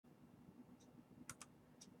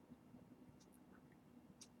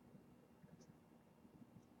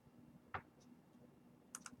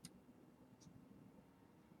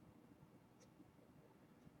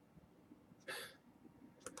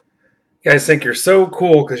You guys think you're so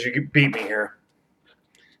cool because you beat me here.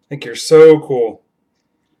 Think you're so cool.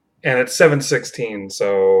 And it's 7-16,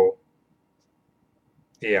 so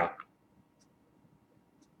yeah.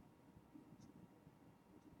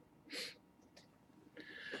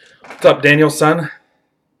 What's up, Daniel, son?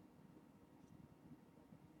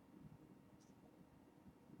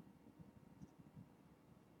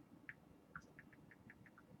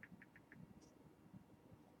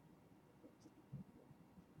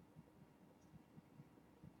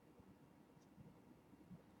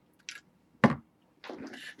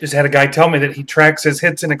 Just had a guy tell me that he tracks his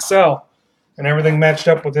hits in Excel and everything matched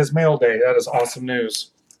up with his mail day. That is awesome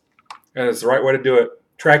news. That is the right way to do it.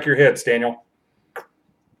 Track your hits, Daniel.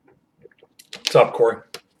 What's up, Corey?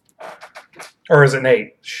 Or is it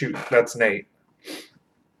Nate? Shoot, that's Nate.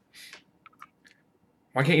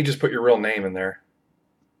 Why can't you just put your real name in there?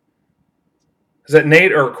 Is that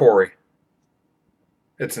Nate or Corey?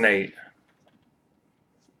 It's Nate.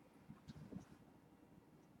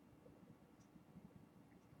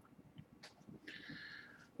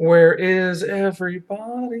 Where is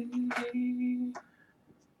everybody?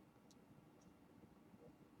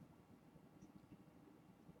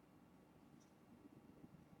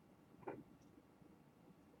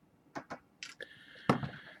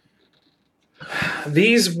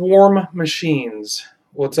 These warm machines.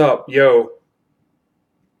 What's up, yo?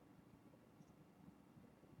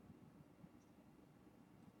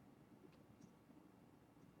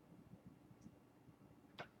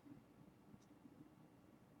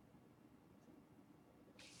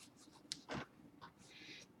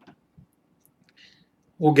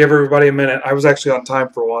 We'll give everybody a minute. I was actually on time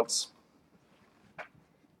for once.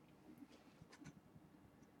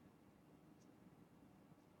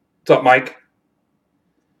 What's up, Mike?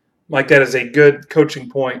 Mike, that is a good coaching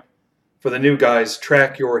point for the new guys.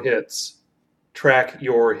 Track your hits. Track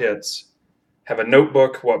your hits. Have a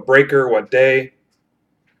notebook, what breaker, what day.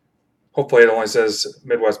 Hopefully it only says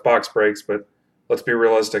Midwest box breaks, but let's be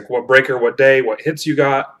realistic. What breaker, what day, what hits you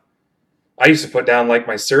got. I used to put down like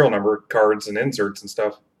my serial number cards and inserts and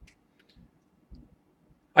stuff.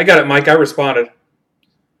 I got it, Mike. I responded.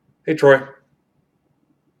 Hey, Troy.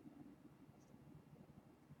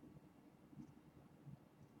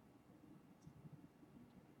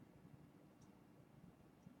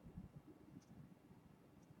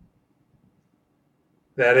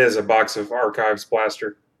 That is a box of archives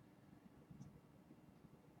blaster.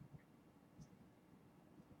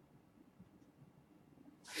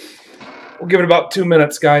 We'll give it about 2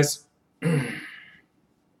 minutes, guys.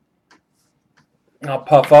 I'll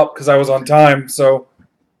puff up because I was on time, so.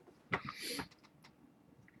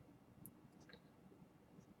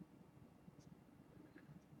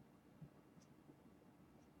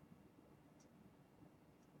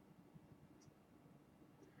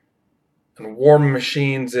 And Warm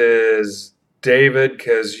Machines is David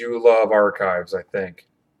because you love archives, I think.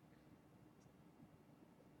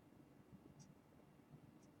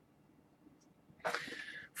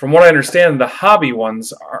 From what I understand, the hobby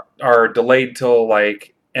ones are delayed till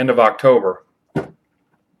like end of October.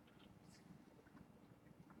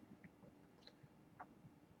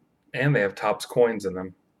 And they have Topps coins in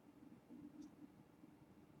them.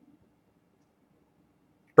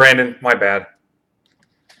 Brandon, my bad.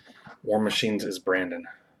 War Machines is Brandon.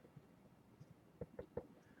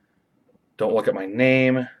 Don't look at my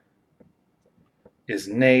name. Is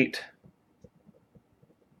Nate.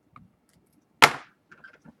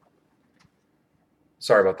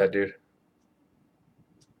 Sorry about that, dude.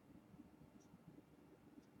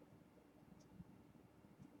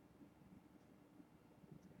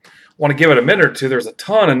 Want to give it a minute or two. There's a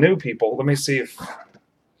ton of new people. Let me see if.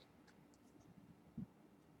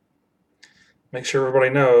 Make sure everybody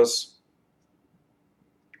knows.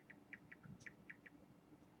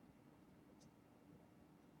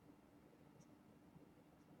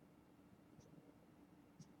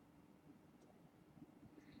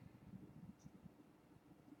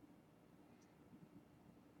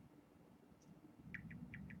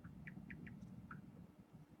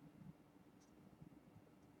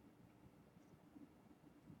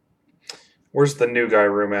 Where's the new guy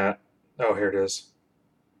room at? Oh, here it is.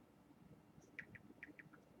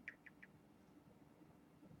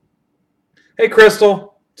 Hey,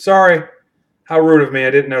 Crystal. Sorry. How rude of me.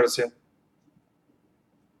 I didn't notice you.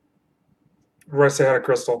 Everybody say hi to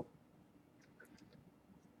Crystal.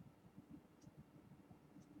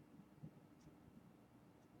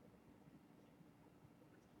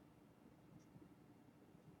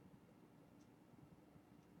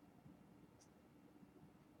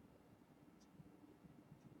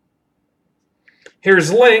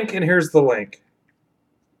 Here's link, and here's the link.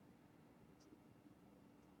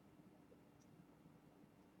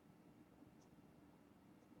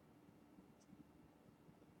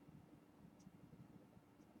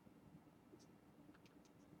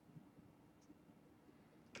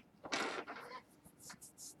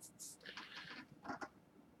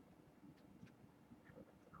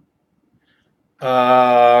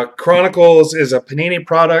 Chronicles is a Panini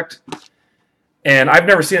product, and I've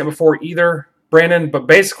never seen it before either, Brandon, but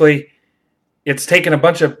basically it's taken a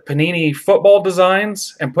bunch of Panini football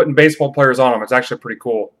designs and putting baseball players on them. It's actually pretty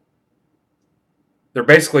cool. They're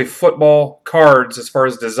basically football cards as far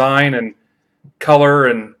as design and color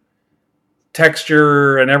and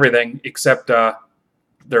texture and everything, except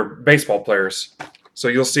they're baseball players. So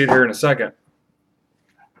you'll see it here in a second.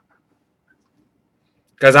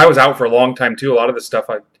 Guys, I was out for a long time too. A lot of this stuff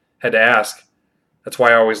I had to ask. That's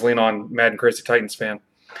why I always lean on Madden Crazy Titans fan.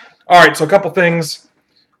 All right, so a couple things.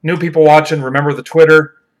 New people watching, remember the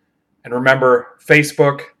Twitter and remember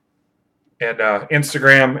Facebook and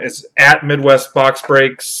Instagram is at Midwest Box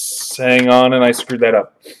Breaks. Hang on, and I screwed that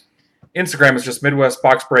up. Instagram is just Midwest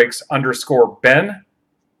Box Breaks _Ben.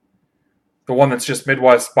 The one that's just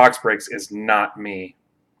Midwest Box Breaks is not me.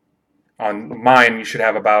 On mine, you should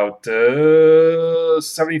have about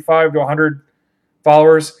 75 to 100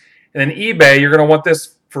 followers. And then eBay, you're going to want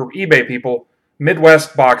this for eBay people,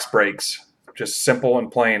 Midwest Box Breaks. Just simple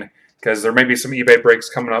and plain, because there may be some eBay breaks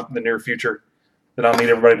coming up in the near future that I'll need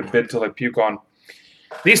everybody to bid till they puke on.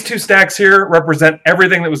 These two stacks here represent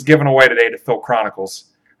everything that was given away today to fill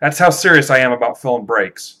Chronicles. That's how serious I am about filling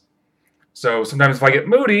breaks. So sometimes if I get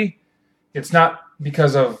moody, it's not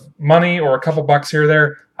because of money or a couple bucks here or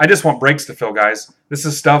there. I just want breaks to fill, guys. This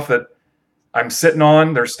is stuff that I'm sitting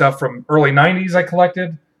on. There's stuff from early 90s I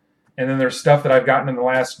collected. And then there's stuff that I've gotten in the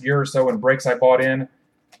last year or so in breaks I bought in.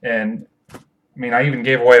 And, I mean, I even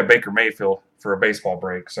gave away a Baker Mayfield for a baseball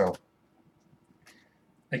break. So,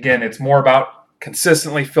 again, it's more about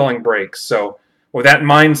consistently filling breaks. So, with that in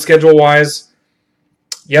mind, schedule-wise,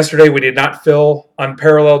 yesterday we did not fill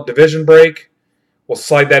Unparalleled Division Break. We'll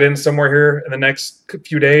slide that in somewhere here in the next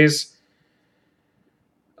few days.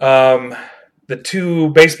 The two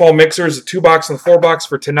baseball mixers, the 2-box and the 4-box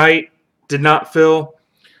for tonight, did not fill.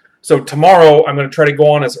 So tomorrow I'm going to try to go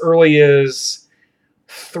on as early as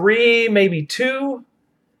 3, maybe 2.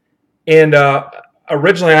 And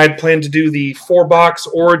originally I had planned to do the 4-box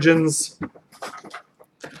Origins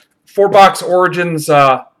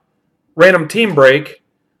random team break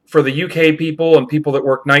for the UK people and people that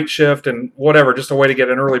work night shift and whatever, just a way to get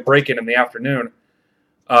an early break in the afternoon.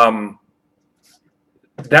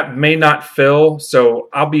 That may not fill, so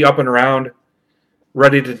I'll be up and around,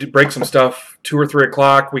 ready to break some stuff. 2 or 3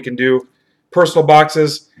 o'clock, we can do personal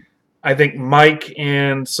boxes. I think Mike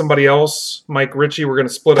and somebody else, Mike Ritchie, we're going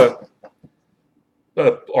to split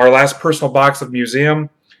our last personal box of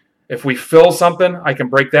Museum. If we fill something, I can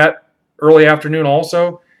break that early afternoon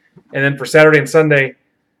also. And then for Saturday and Sunday,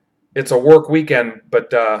 it's a work weekend,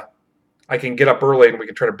 but I can get up early and we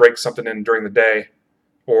can try to break something in during the day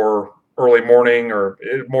or early morning, or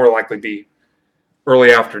it'd more likely be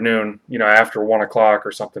early afternoon, after 1 o'clock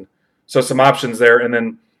or something. So some options there. And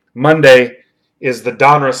then Monday is the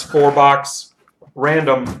Donruss 4-box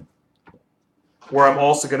random, where I'm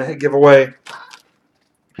also going to give away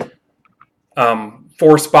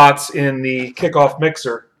 4 spots in the kickoff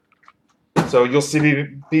mixer. So you'll see me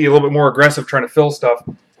be a little bit more aggressive trying to fill stuff.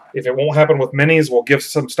 If it won't happen with minis, we'll give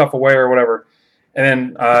some stuff away or whatever.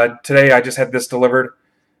 And then today I just had this delivered,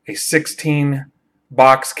 a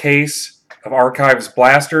 16-box case of Archives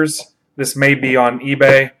blasters. This may be on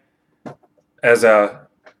eBay as a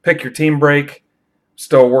pick your team break.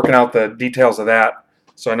 Still working out the details of that.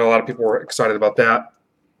 So I know a lot of people were excited about that.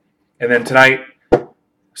 And then tonight,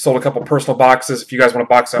 sold a couple personal boxes. If you guys want a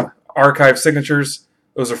box of Archive signatures,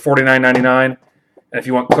 those are $49.99. And if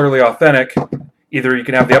you want clearly authentic, either you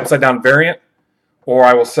can have the upside-down variant, or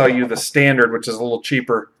I will sell you the standard, which is a little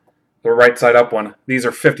cheaper, the right-side up one. These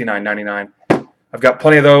are $59.99. I've got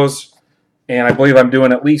plenty of those, and I believe I'm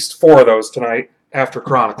doing at least 4 of those tonight after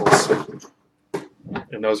Chronicles.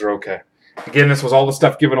 And those are okay. Again, this was all the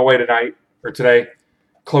stuff given away today,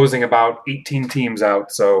 closing about 18 teams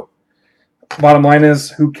out. So bottom line is,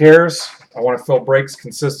 who cares? I want to fill breaks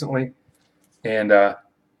consistently and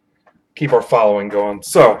keep our following going.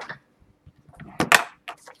 So,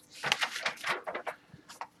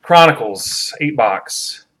 Chronicles,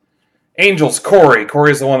 8-box. Angels, Corey.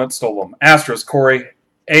 Corey's the one that stole them. Astros, Corey.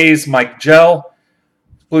 A's, Mike Gell.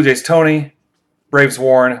 Blue Jays, Tony. Braves,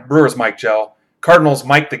 Warren. Brewers, Mike Gell. Cardinals,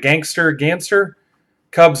 Mike the Gangster.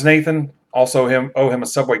 Cubs, Nathan. Also owe him a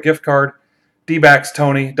Subway gift card. D-backs,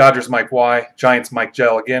 Tony. Dodgers, Mike Y. Giants, Mike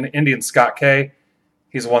Gell again. Indians, Scott K.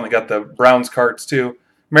 He's the one that got the Browns cards too.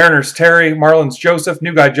 Mariners, Terry. Marlins, Joseph.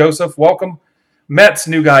 New guy, Joseph. Welcome. Mets,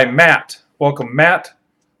 new guy, Matt. Welcome, Matt.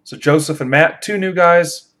 So Joseph and Matt, 2 new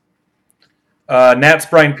guys. Nats,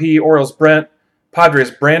 Brian P. Orioles, Brent.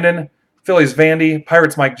 Padres, Brandon. Phillies, Vandy.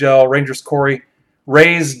 Pirates, Mike Gell. Rangers, Corey.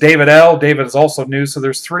 Rays, David L. David is also new, so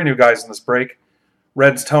there's 3 new guys in this break.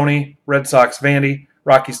 Reds, Tony. Red Sox, Vandy.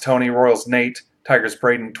 Rockies, Tony. Royals, Nate. Tigers,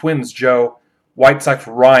 Braden. Twins, Joe. White Sox,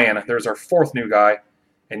 Ryan. There's our 4th new guy.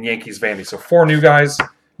 And Yankees, Vandy. So 4 new guys.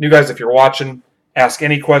 New guys, if you're watching, ask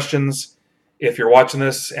any questions. If you're watching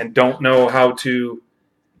this and don't know how to,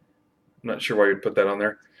 I'm not sure why you'd put that on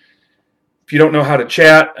there. If you don't know how to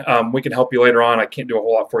chat, we can help you later on. I can't do a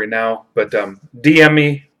whole lot for you now, but DM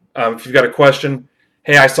me if you've got a question.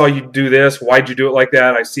 Hey, I saw you do this. Why'd you do it like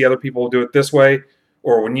that? I see other people do it this way.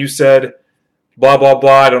 Or when you said blah, blah,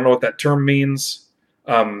 blah, I don't know what that term means.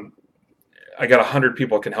 I got 100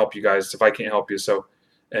 people that can help you guys if I can't help you. So,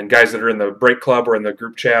 and guys that are in the break club or in the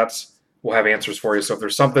group chats will have answers for you. So if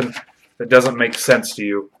there's something that doesn't make sense to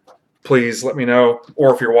you, please let me know.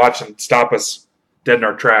 Or if you're watching, stop us dead in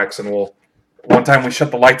our tracks. And one time we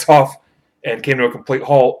shut the lights off and came to a complete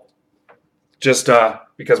halt just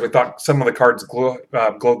because we thought some of the cards glowed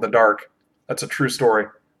in the dark. That's a true story.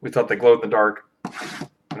 We thought they glowed in the dark.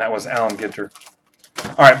 And that was Alan Ginter.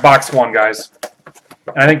 All right, box 1, guys.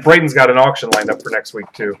 And I think Braden's got an auction lined up for next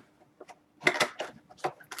week, too.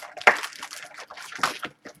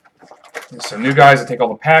 So new guys that take all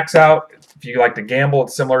the packs out. If you like to gamble,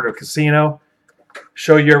 it's similar to a casino.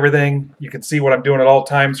 Show you everything. You can see what I'm doing at all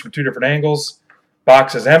times from 2 different angles.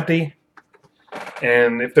 Box is empty.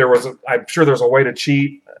 And if there was, I'm sure there's a way to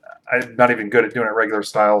cheat. I'm not even good at doing it regular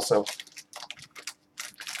style. So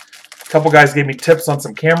a couple guys gave me tips on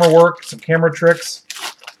some camera work, some camera tricks.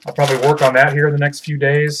 I'll probably work on that here in the next few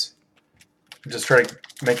days. Just try to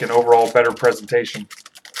make an overall better presentation.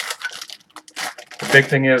 The big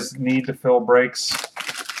thing is need to fill breaks,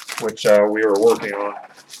 which we were working on.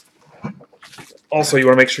 Also, you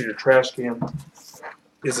want to make sure your trash can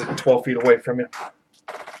isn't 12 feet away from you.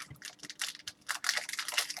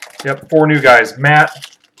 Yep, 4 new guys.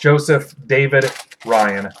 Matt, Joseph, David,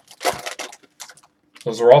 Ryan.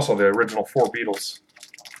 Those are also the original 4 Beatles.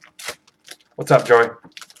 What's up, Joey?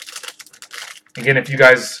 Again, if you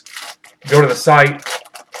guys go to the site,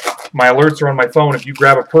 my alerts are on my phone. If you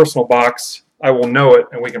grab a personal box, I will know it,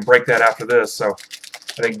 and we can break that after this. So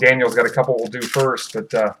I think Daniel's got a couple we'll do first,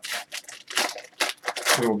 but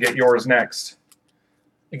we will get yours next.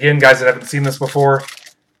 Again, guys that haven't seen this before,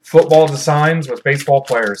 football designs with baseball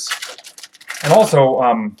players. And also,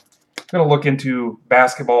 I'm going to look into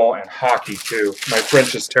basketball and hockey, too. My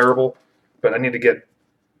French is terrible, but I need to get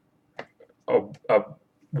a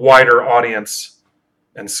wider audience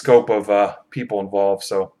and scope of people involved.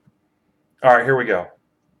 So, all right, here we go.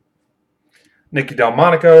 Nicky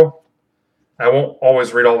Delmonico. I won't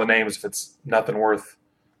always read all the names if it's nothing worth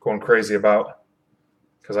going crazy about,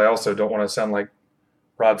 because I also don't want to sound like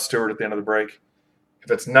Rod Stewart at the end of the break. If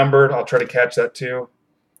it's numbered, I'll try to catch that too.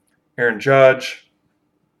 Aaron Judge.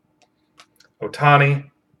 Otani.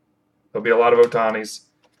 There'll be a lot of Otanis.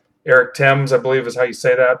 Eric Thames, I believe is how you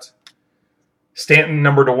say that. Stanton,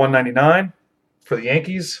 numbered to 199 for the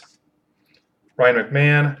Yankees. Ryan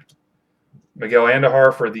McMahon. Miguel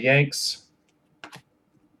Andujar for the Yanks.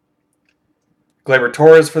 Gleyber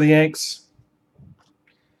Torres for the Yanks.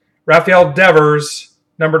 Rafael Devers,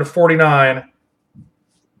 number to 49.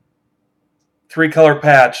 3-color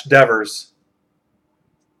patch, Devers.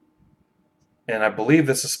 And I believe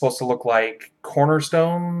this is supposed to look like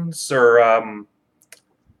cornerstones or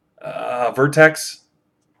vertex.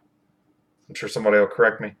 I'm sure somebody will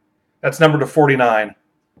correct me. That's number to 49.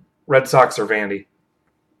 Red Sox or Vandy.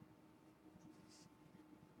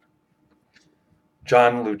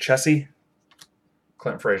 John Lucchesi.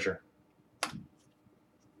 Clint Frazier.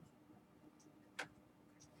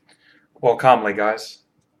 Well, calmly, guys.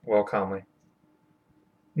 Well, calmly.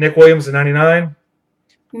 Nick Williams at 99.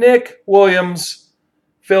 Nick Williams.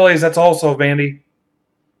 Phillies, that's also Vandy.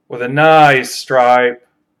 With a nice stripe.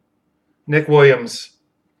 Nick Williams,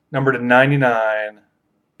 number to 99.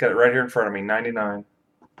 Got it right here in front of me, 99.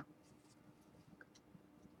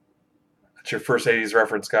 That's your first 80s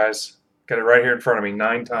reference, guys. Got it right here in front of me,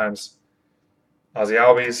 9 times. Ozzie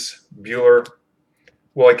Albies, Bueller,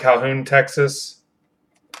 Willie Calhoun, Texas,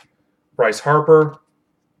 Bryce Harper,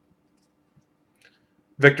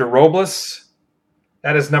 Victor Robles.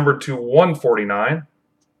 That is numbered to 149.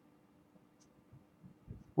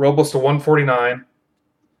 Robles to 149.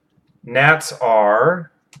 Nats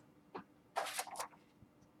are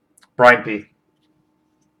Brian P.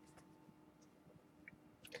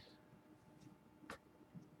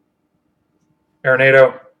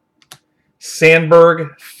 Arenado.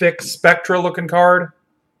 Sandberg, thick Spectra looking card.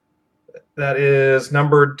 That is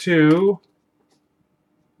numbered to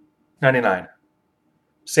 99.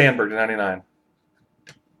 Sandberg to 99.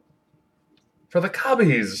 For the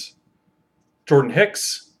Cubbies, Jordan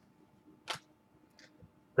Hicks.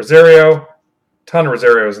 Rosario. Ton of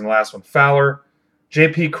Rosarios in the last one. Fowler.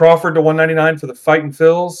 J.P. Crawford to 199 for the Fightin'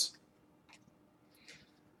 Phils.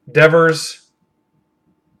 Devers.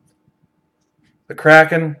 The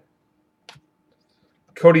Kraken.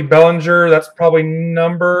 Cody Bellinger. That's probably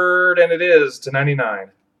numbered, and it is to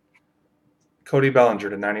 99. Cody Bellinger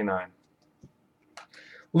to 99.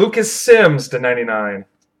 Lucas Sims to 99.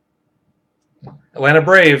 Atlanta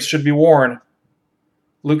Braves should be worn.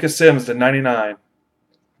 Lucas Sims to 99.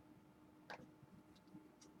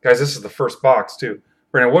 Guys, this is the first box, too.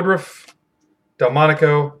 Brandon Woodruff,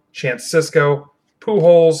 Delmonico, Chance Cisco,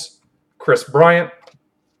 Pujols, Chris Bryant.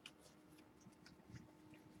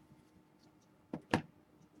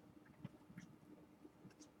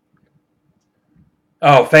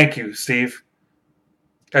 Oh, thank you, Steve.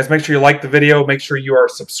 Guys, make sure you like the video. Make sure you are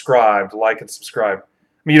subscribed. Like and subscribe.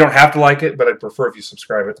 I mean, you don't have to like it, but I'd prefer if you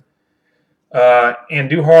subscribe it.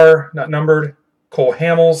 Andujar, not numbered. Cole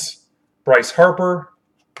Hamels. Bryce Harper.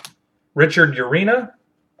 Richard Urena.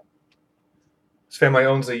 His family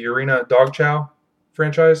owns the Urena Dog Chow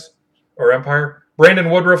franchise or empire. Brandon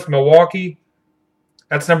Woodruff, Milwaukee.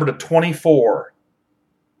 That's numbered to 24.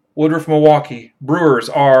 Woodruff, Milwaukee. Brewers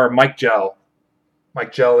are Mike Gell.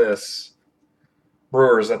 Mike Gell is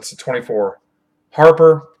Brewers. That's a 24.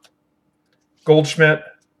 Harper. Goldschmidt.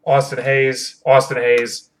 Austin Hayes. Austin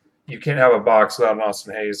Hayes. You can't have a box without an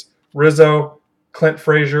Austin Hayes. Rizzo. Clint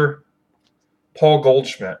Frazier. Paul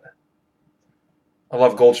Goldschmidt. I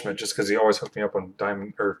love Goldschmidt just because he always hooked me up on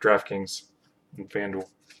Diamond or DraftKings and FanDuel.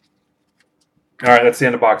 All right, that's the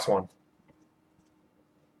end of box one.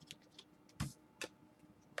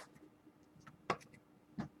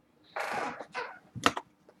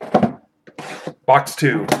 Box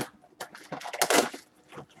two.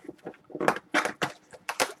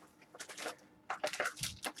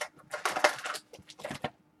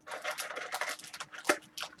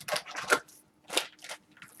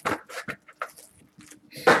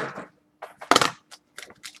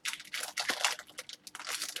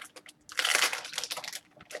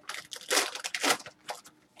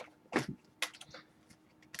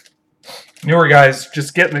 Newer guys,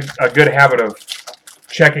 just getting a good habit of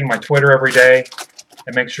checking my Twitter every day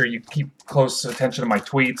and make sure you keep close attention to my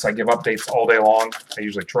tweets. I give updates all day long. I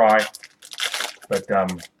usually try. But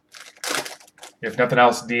if nothing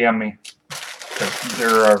else, DM me.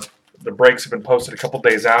 The breaks have been posted a couple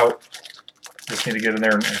days out. Just need to get in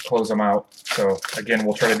there and close them out. So, again,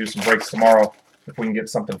 we'll try to do some breaks tomorrow if we can get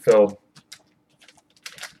something filled.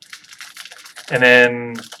 And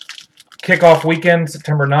then kickoff weekend,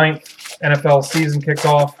 September 9th. NFL season kicks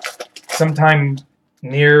off sometime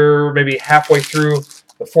near maybe halfway through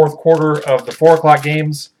the fourth quarter of the 4 o'clock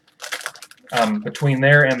games. Between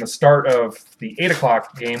there and the start of the 8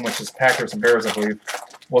 o'clock game, which is Packers and Bears, I believe,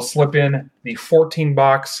 we'll slip in the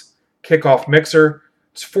 14-box kickoff mixer.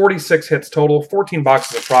 It's 46 hits total, 14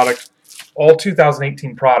 boxes of product, all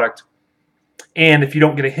 2018 product. And if you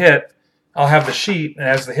don't get a hit, I'll have the sheet, and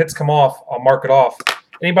as the hits come off, I'll mark it off.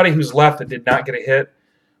 Anybody who's left that did not get a hit,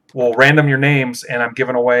 we'll random your names, and I'm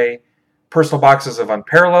giving away personal boxes of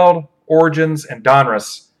Unparalleled, Origins, and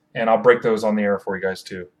Donruss, and I'll break those on the air for you guys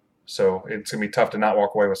too. So it's going to be tough to not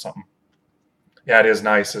walk away with something. Yeah, it is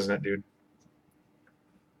nice, isn't it, dude?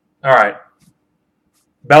 All right.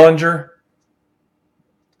 Bellinger.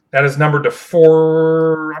 That is numbered to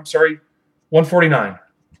 149.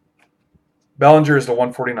 Bellinger is the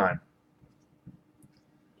 149.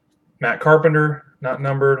 Matt Carpenter, not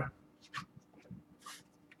numbered.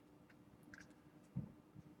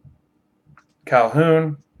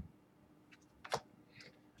 Calhoun,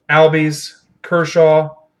 Albies,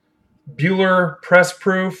 Kershaw, Bueller, press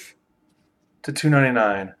proof to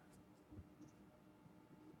 299.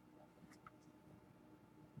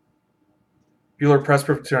 Bueller, press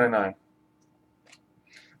proof to 299.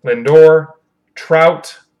 Lindor,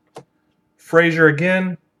 Trout, Frazier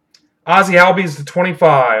again. Ozzie Albies to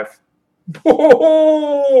 25.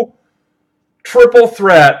 Whoa! Triple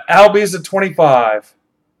threat. Albies to 25.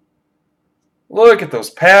 Look at those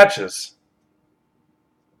patches.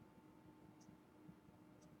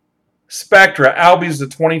 Spectra, Albies to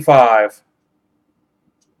 25.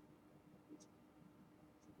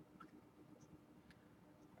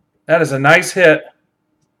 That is a nice hit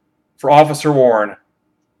for Officer Warren.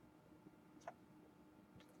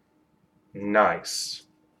 Nice.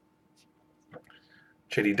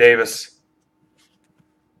 Chitty Davis.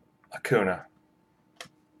 Acuna.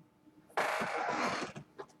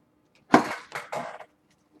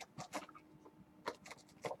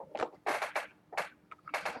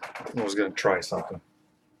 I was going to try something.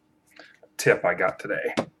 A tip I got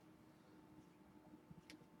today.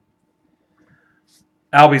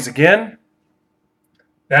 Albies again.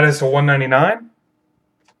 That is to 199.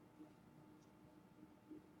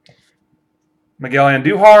 Miguel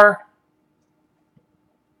Andujar.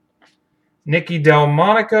 Nicky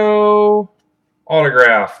Delmonico.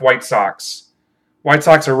 Autograph. White Sox. White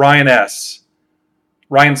Sox are Ryan S.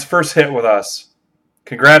 Ryan's first hit with us.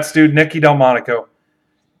 Congrats, dude. Nicky Delmonico.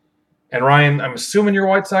 And Ryan, I'm assuming you're a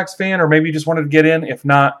White Sox fan, or maybe you just wanted to get in. If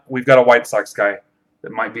not, we've got a White Sox guy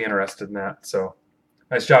that might be interested in that. So,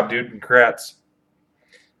 nice job, dude. Congrats.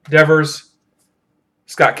 Devers,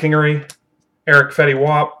 Scott Kingery, Eric Fetty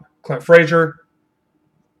Wap, Clint Frazier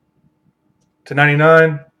to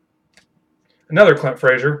 99. Another Clint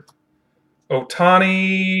Frazier.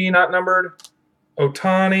 Ohtani, not numbered.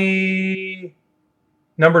 Ohtani,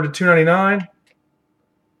 numbered to 299.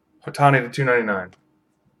 Ohtani to 299.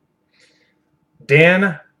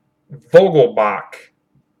 Dan Vogelbach,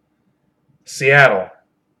 Seattle.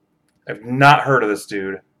 I've not heard of this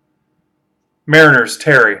dude. Mariners,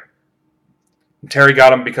 Terry. And Terry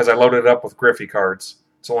got him because I loaded it up with Griffey cards.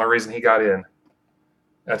 It's the only reason he got in.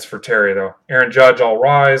 That's for Terry, though. Aaron Judge, all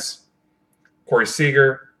rise. Corey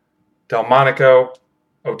Seager, Delmonico,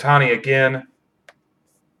 Ohtani again.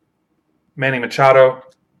 Manny Machado,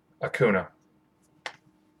 Acuna.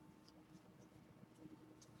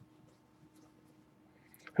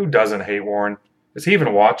 Who doesn't hate Warren? Is he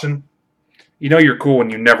even watching? You know you're cool when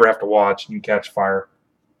you never have to watch and you catch fire.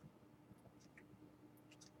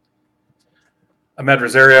 Ahmed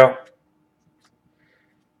Rosario.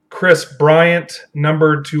 Chris Bryant,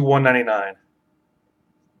 numbered to 199.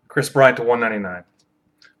 Chris Bryant to 199.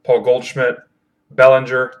 Paul Goldschmidt,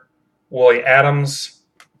 Bellinger, Willie Adams,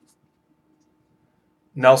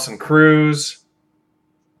 Nelson Cruz,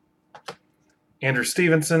 Andrew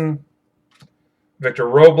Stevenson, Victor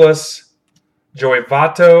Robles, Joey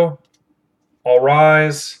Votto, All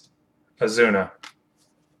Rise, Azuna.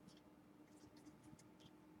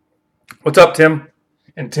 What's up, Tim?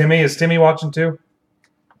 And Timmy, is Timmy watching too?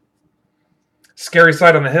 Scary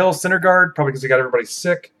Side on the Hill, Syndergaard, probably because he got everybody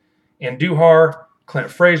sick. Andujar,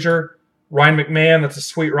 Clint Frazier, Ryan McMahon, that's a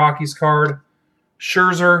sweet Rockies card.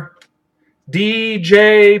 Scherzer,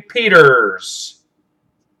 DJ Peters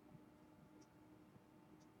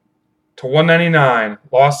to 199,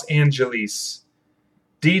 Los Angeles.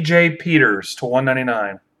 DJ Peters to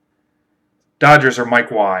 199. Dodgers are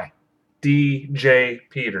Mike Y. DJ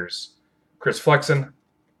Peters. Chris Flexen.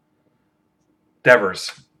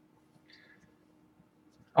 Devers.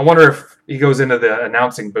 I wonder if he goes into the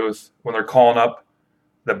announcing booth when they're calling up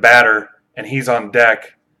the batter and he's on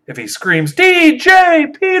deck. If he screams,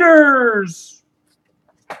 DJ Peters!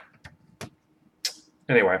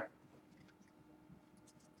 Anyway.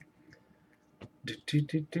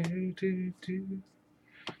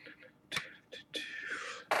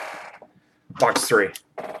 Box 3.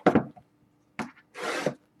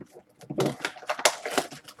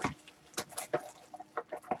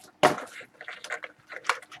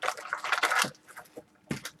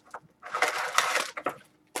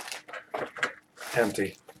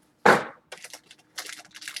 Empty.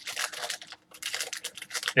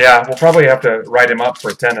 Yeah, we'll probably have to write him up for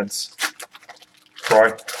attendance,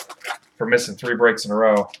 Troy, for missing 3 breaks in a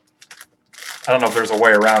row. I don't know if there's a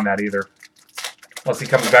way around that either, unless he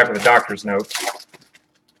comes back with a doctor's note.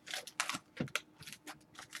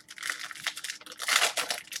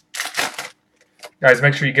 Guys,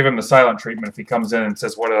 make sure you give him the silent treatment if he comes in and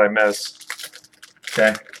says, "What did I miss?"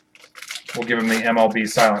 Okay? We'll give him the MLB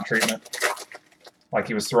silent treatment, like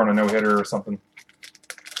he was throwing a no-hitter or something.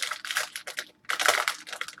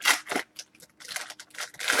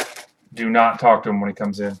 Do not talk to him when he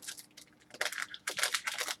comes in.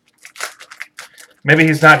 Maybe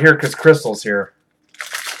he's not here because Crystal's here.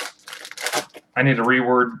 I need to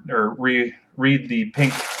read the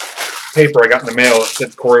pink paper I got in the mail that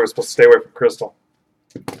said Corey was supposed to stay away from Crystal.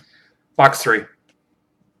 Box 3.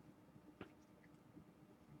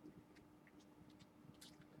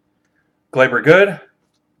 Glaber Good.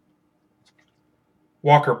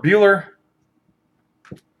 Walker Buehler.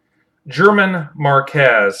 German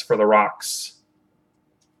Marquez for the Rocks.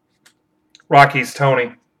 Rockies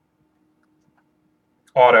Tony.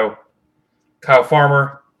 Auto. Kyle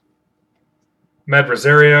Farmer. Med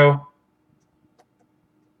Rosario.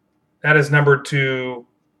 That is numbered to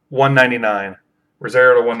 199.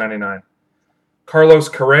 Rosario to 199. Carlos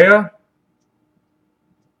Correa.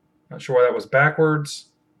 Not sure why that was backwards.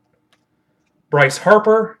 Bryce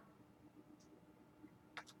Harper.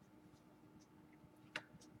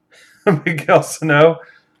 Miguel Sano.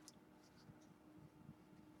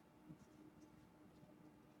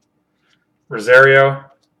 Rosario.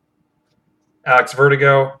 Alex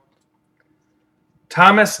Vertigo.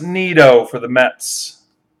 Thomas Nido for the Mets.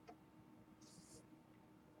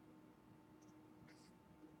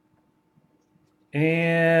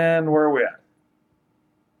 And where are we at?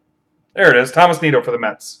 There it is. Thomas Nido for the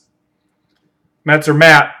Mets. Mets are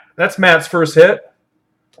Matt. That's Matt's first hit.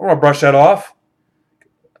 I'm going to brush that off.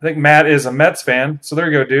 I think Matt is a Mets fan. So there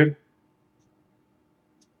you go, dude.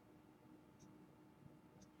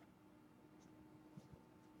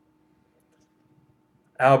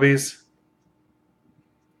 Albies.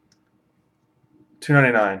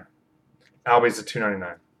 $2.99. Albies at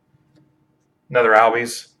 $2.99. Another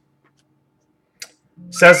Albies.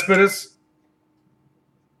 Cespedes.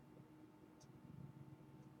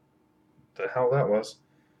 The hell that was.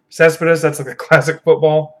 Cespedes, that's like a classic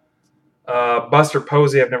football. Buster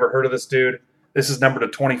Posey, I've never heard of this dude. This is numbered to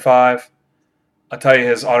 25. I'll tell you,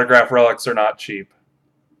 his autograph relics are not cheap.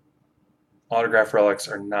 Autograph relics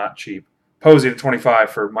are not cheap. Posey to 25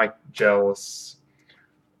 for Mike Jealous.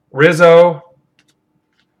 Rizzo.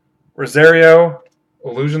 Rosario.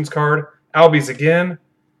 Illusions card. Albies again.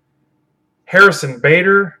 Harrison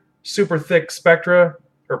Bader. Super thick Spectra.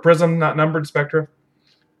 Or Prism, not numbered Spectra.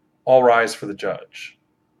 All rise for the judge.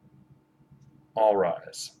 All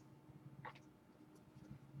rise.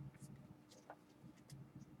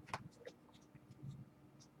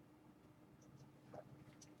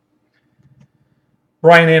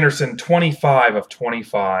 Brian Anderson, 25 of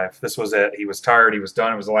 25. This was it. He was tired. He was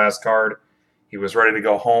done. It was the last card. He was ready to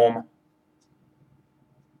go home.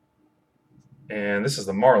 And this is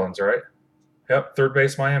the Marlins, right? Yep, third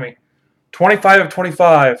base Miami. 25 of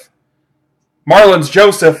 25. Marlins,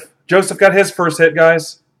 Joseph. Joseph got his first hit,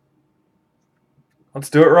 guys. Let's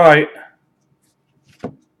do it right.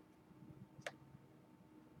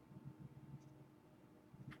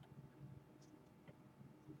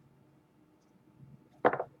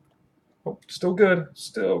 Oh, still good.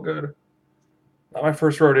 Still good. Not my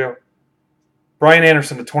first rodeo. Brian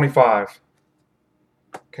Anderson to 25.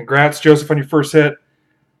 Congrats, Joseph, on your first hit.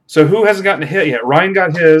 So who hasn't gotten a hit yet? Ryan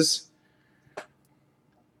got his.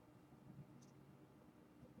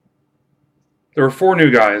 There were 4 new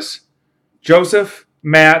guys. Joseph,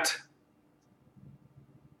 Matt,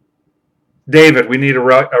 David. We need a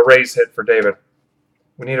raise hit for David.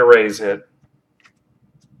 We need a raise hit.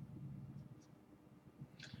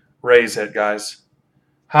 Raise hit, guys.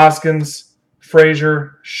 Hoskins,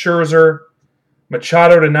 Frazier, Scherzer,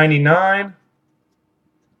 Machado to 99.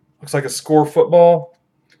 Looks like a score football.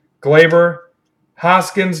 Glaber,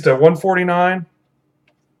 Hoskins to 149.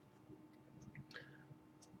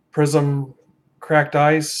 Prism, cracked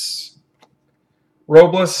ice.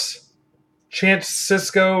 Robles, Chance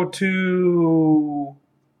Cisco to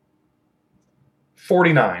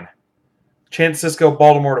 49. Chance Cisco,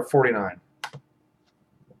 Baltimore to 49.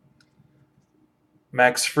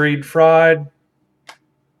 Max Fried,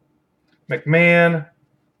 McMahon,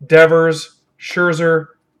 Devers, Scherzer,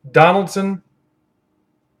 Donaldson,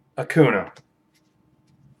 Acuna.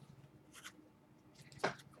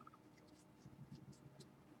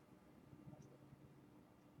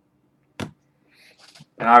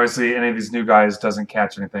 And obviously, any of these new guys doesn't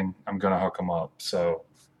catch anything, I'm going to hook them up. So,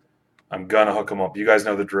 I'm going to hook them up. You guys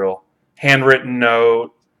know the drill. Handwritten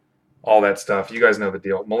note, all that stuff. You guys know the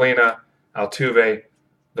deal. Molina, Altuve,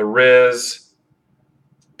 The Riz,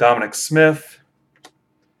 Dominic Smith,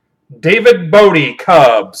 David Bodie,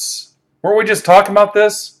 Cubs. Weren't we just talking about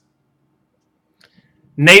this?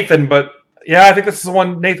 Nathan, but yeah, I think this is the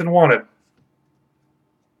one Nathan wanted.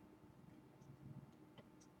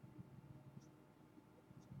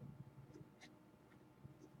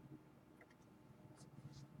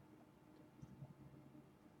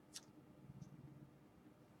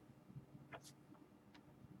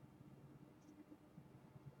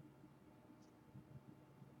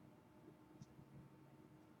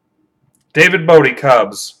 David Bodie,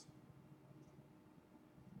 Cubs.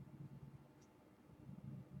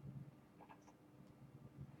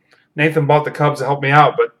 Nathan bought the Cubs to help me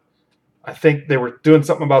out, but I think they were doing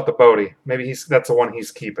something about the Bodie. Maybe that's the one he's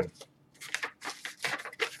keeping.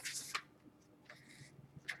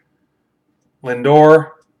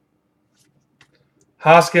 Lindor.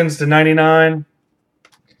 Hoskins to 99.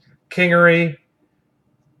 Kingery.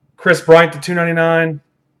 Chris Bryant to 299.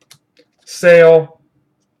 Sale.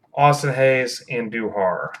 Austin Hayes, and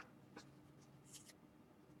Duhar.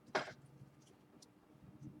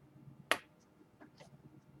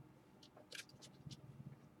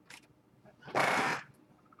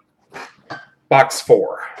 Box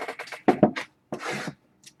 4.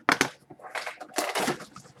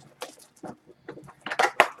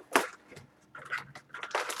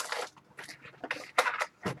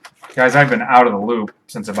 Guys, I've been out of the loop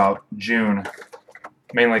since about June.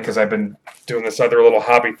 mainly because I've been doing this other little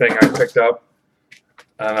hobby thing I picked up.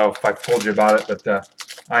 I don't know if I've told you about it, but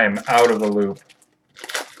I am out of the loop.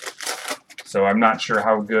 So I'm not sure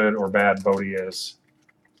how good or bad Bodie is.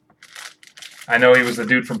 I know he was the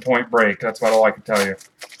dude from Point Break. That's about all I can tell you.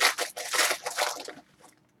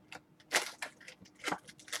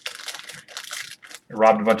 He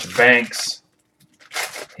robbed a bunch of banks.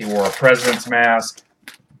 He wore a president's mask.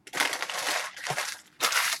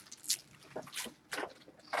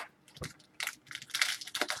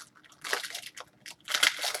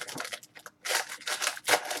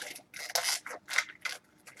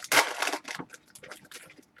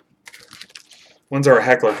 When's our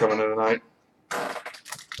heckler coming in tonight?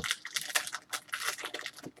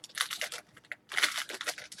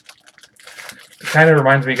 It kind of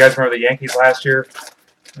reminds me, you guys remember the Yankees last year?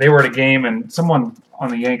 They were at a game and someone on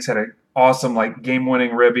the Yanks had an awesome like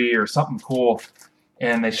game-winning ribby or something cool,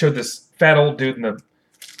 and they showed this fat old dude in the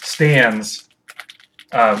stands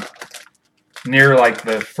near like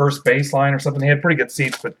the first baseline or something. He had pretty good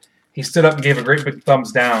seats, but he stood up and gave a great big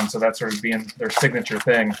thumbs down, so that's sort of being their signature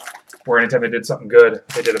thing, where anytime they did something good,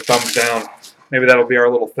 they did a thumbs down. Maybe that'll be our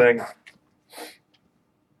little thing.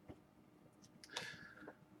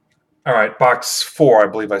 All right, box 4, I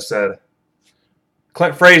believe I said.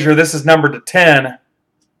 Clint Frazier, this is numbered to 10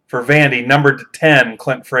 for Vandy. Numbered to 10,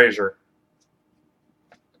 Clint Frazier.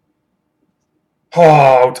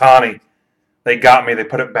 Oh, Ohtani. They got me. They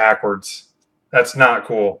put it backwards. That's not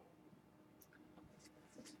cool.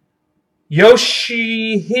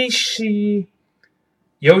 Yoshihisa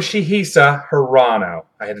Hirano.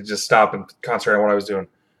 I had to just stop and concentrate on what I was doing.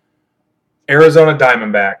 Arizona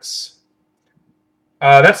Diamondbacks.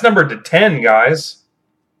 That's numbered to 10, guys.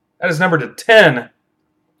 That is numbered to 10.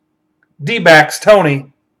 D-backs,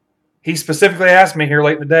 Tony. He specifically asked me here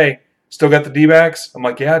late in the day, still got the D-backs? I'm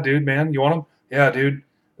like, yeah, dude, man. You want them? Yeah, dude. And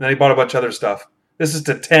then he bought a bunch of other stuff. This is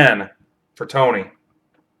to 10 for Tony. And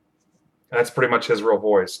that's pretty much his real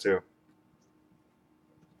voice, too.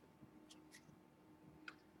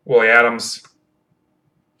 Willie Adams.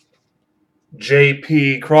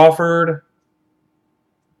 J.P. Crawford.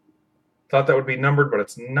 Thought that would be numbered, but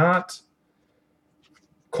it's not.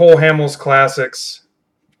 Cole Hamels Classics.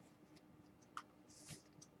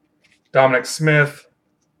 Dominic Smith.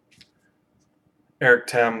 Eric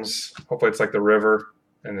Thames. Hopefully it's like the river,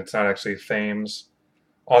 and it's not actually Thames.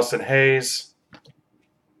 Austin Hayes.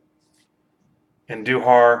 And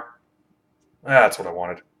Duhar. That's what I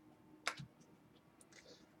wanted.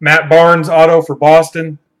 Matt Barnes auto for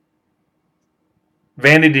Boston.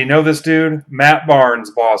 Vandy, do you know this dude? Matt Barnes,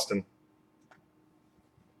 Boston.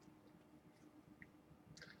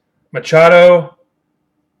 Machado.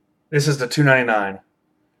 This is the $2.99.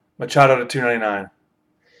 Machado to $2.99.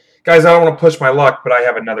 Guys, I don't want to push my luck, but I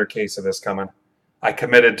have another case of this coming. I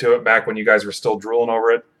committed to it back when you guys were still drooling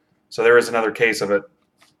over it. So there is another case of it.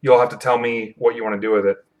 You'll have to tell me what you want to do with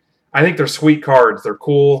it. I think they're sweet cards. They're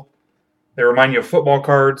cool. They remind you of football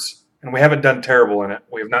cards. And we haven't done terrible in it.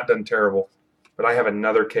 We have not done terrible. But I have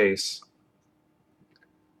another case.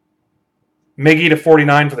 Miggy to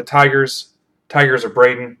 49 for the Tigers. Tigers are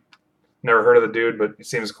Braden. Never heard of the dude, but he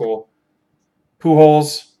seems cool.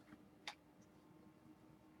 Pujols.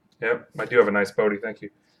 Yep, I do have a nice Bodie, thank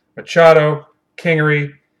you. Machado,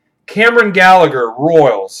 Kingery, Cameron Gallagher,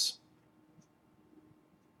 Royals.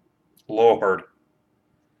 Lord.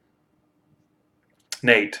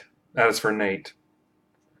 Nate. That is for Nate.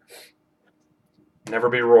 Never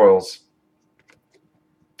be Royals.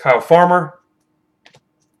 Kyle Farmer.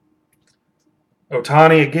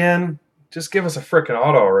 Ohtani again. Just give us a frickin'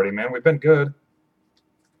 auto already, man. We've been good.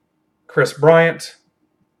 Chris Bryant.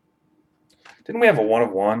 Didn't we have a 1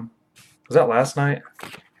 of 1? Was that last night?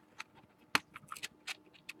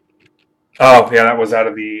 Oh, yeah, that was out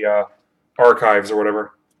of the archives or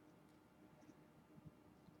whatever.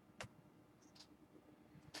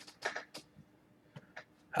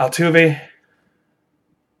 Altuve.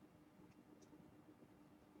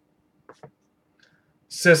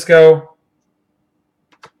 Cisco.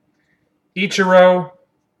 Ichiro.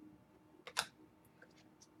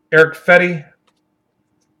 Eric Fetty.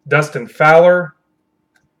 Dustin Fowler.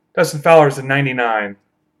 Dustin Fowler's a 99.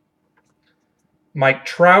 Mike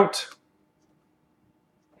Trout.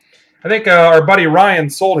 I think our buddy Ryan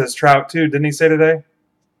sold his Trout too. Didn't he say today?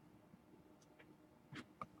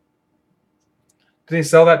 Did he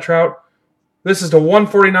sell that Trout? This is to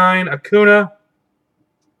 149. Acuna.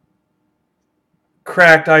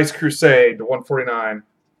 Cracked Ice Crusade to 149.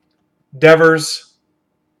 Devers.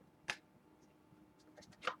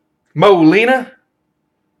 Molina.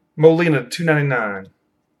 Molina to 299.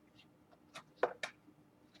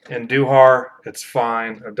 Andujar, it's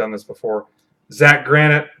fine. I've done this before. Zach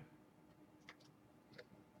Granite.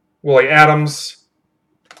 Willie Adams.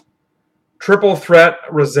 Triple Threat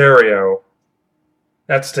Rosario.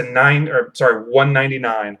 That's to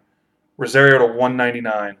 199. Rosario to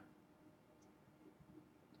 199.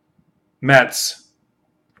 Mets.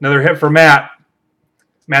 Another hit for Matt.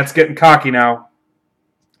 Matt's getting cocky now.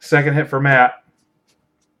 Second hit for Matt.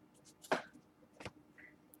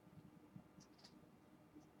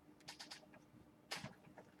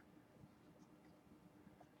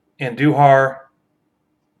 Andujar.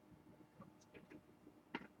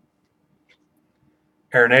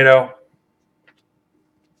 Arenado.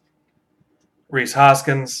 Rhys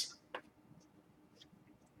Hoskins.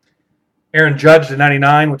 Aaron Judge to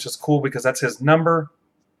 99, which is cool because that's his number.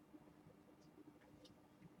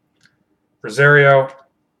 Rosario.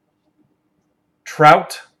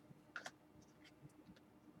 Trout.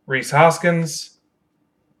 Rhys Hoskins.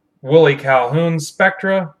 Willie Calhoun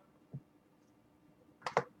Spectra.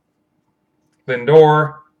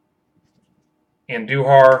 Lindor.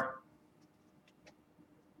 Andujar.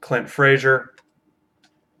 Clint Frazier.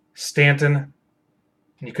 Stanton.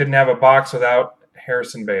 And you couldn't have a box without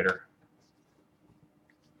Harrison Bader.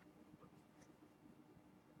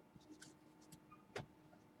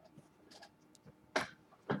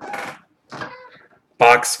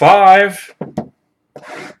 Box 5.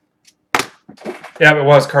 Yeah, it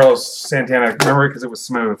was Carlos Santana. Remember, because it was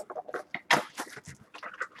smooth.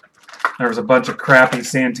 There was a bunch of crappy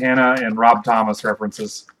Santana and Rob Thomas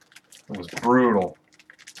references. It was brutal.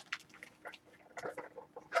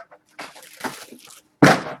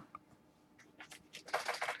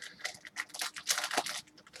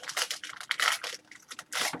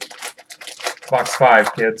 Box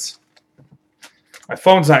 5, kids. My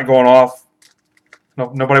phone's not going off. No,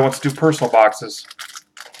 nobody wants to do personal boxes.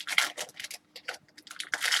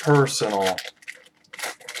 Personal.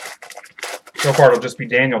 So far, it'll just be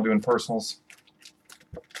Daniel doing personals.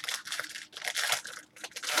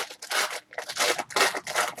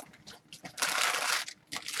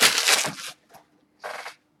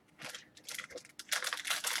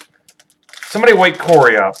 Somebody wake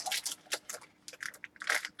Corey up.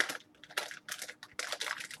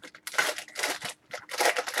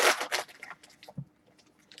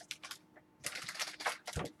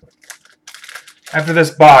 After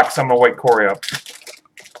this box, I'm going to wake Corey up.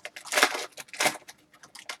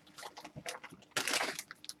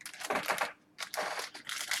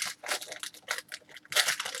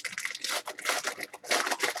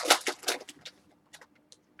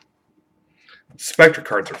 Spectra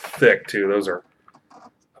cards are thick, too. Those are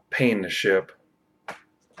a pain to ship.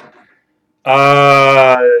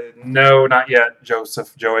 No, not yet,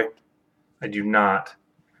 Joey. I do not.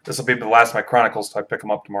 This will be the last of my Chronicles till I pick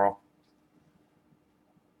them up tomorrow.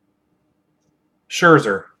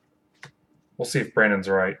 Scherzer. We'll see if Brandon's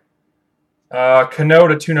right. Cano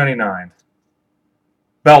to 299.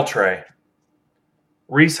 Beltre.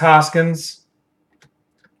 Rhys Hoskins.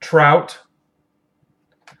 Trout.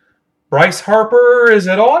 Bryce Harper, is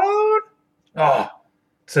it autoed? Oh,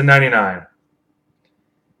 it's a 99.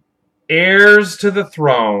 Heirs to the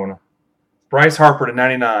throne. Bryce Harper to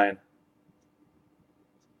 99.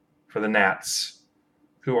 For the Nats,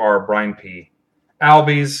 who are Brian P.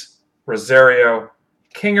 Albies, Rosario,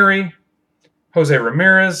 Kingery, Jose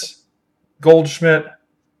Ramirez, Goldschmidt,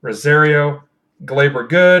 Rosario, Glaber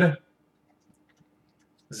Good,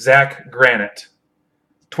 Zach Granite,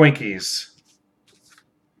 Twinkies,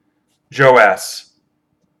 Joe S.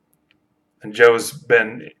 And Joe's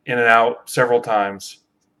been in and out several times.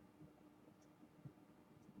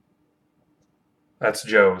 That's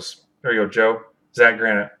Joe's. There you go, Joe. Zach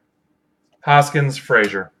Granite. Hoskins,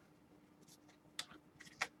 Frazier.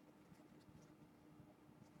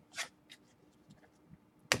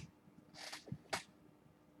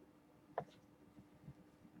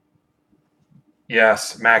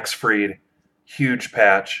 Yes, Max Fried. Huge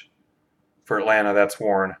patch. For Atlanta, that's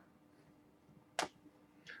Warren.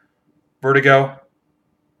 Vertigo.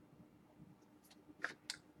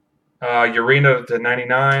 Urena to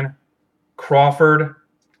 99. Crawford.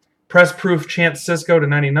 Press Proof Chance Cisco to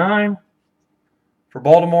 99. For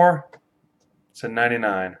Baltimore, it's a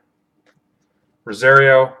 99.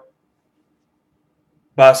 Rosario.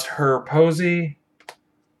 Bust Her Posey.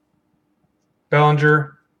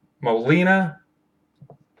 Bellinger. Molina.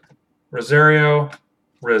 Rosario.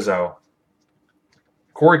 Rizzo.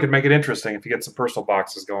 Corey could make it interesting if he gets some personal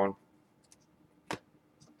boxes going.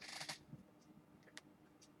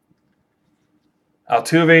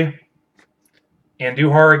 Altuve.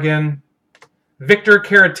 Andujar again. Victor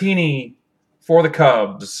Caratini for the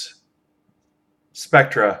Cubs.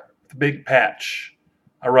 Spectra, the big patch.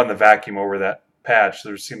 I run the vacuum over that patch.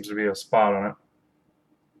 There seems to be a spot on it.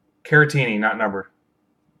 Caratini, not numbered,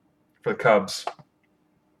 for the Cubs.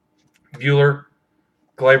 Bueller,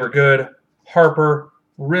 Glaber Good, Harper,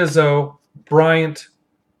 Rizzo, Bryant,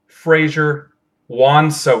 Frazier,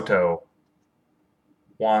 Juan Soto.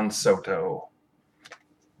 Juan Soto.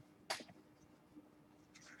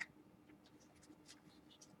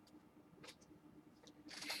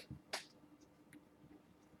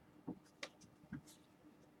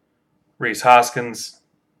 Rhys Hoskins.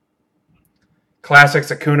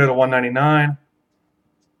 Classics Acuna to 199.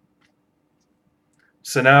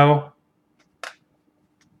 Sano.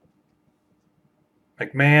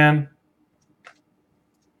 McMahon.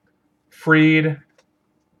 Fried.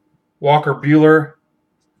 Walker Bueller.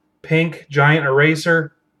 Pink Giant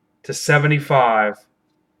Eraser to 75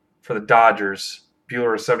 for the Dodgers.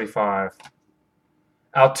 Bueller is 75.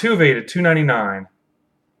 Altuve to 299.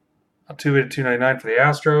 Altuve to 299 for the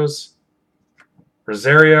Astros.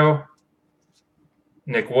 Rosario.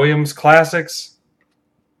 Nick Williams Classics.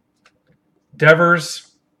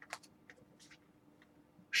 Devers.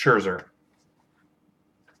 Scherzer.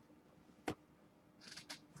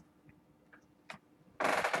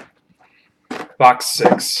 Box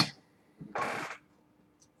 6.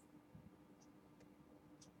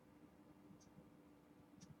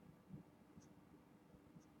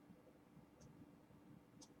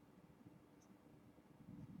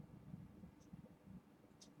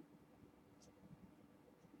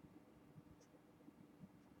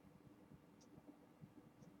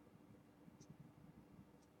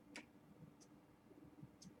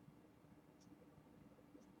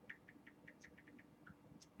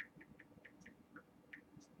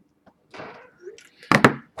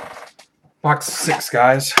 Box 6,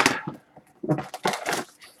 guys.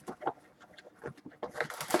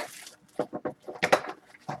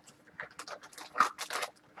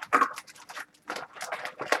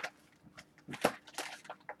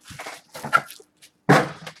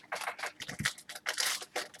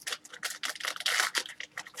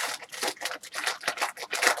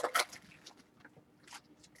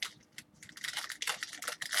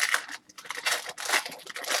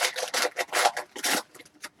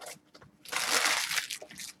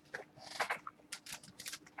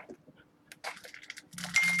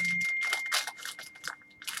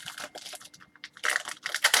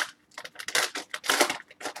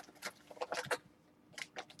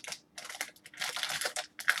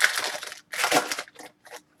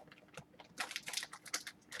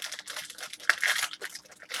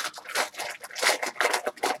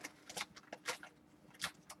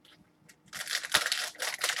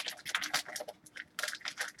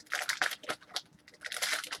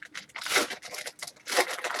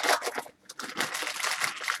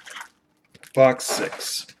 Box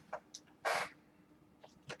 6.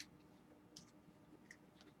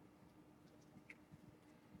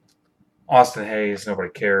 Austin Hayes, nobody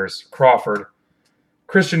cares. Crawford.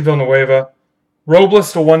 Christian Villanueva.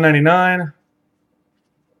 Robles to 199.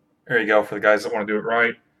 There you go for the guys that want to do it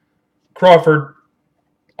right. Crawford.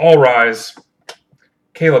 All Rise.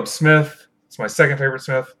 Caleb Smith. It's my second favorite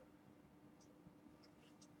Smith.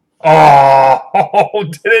 Oh,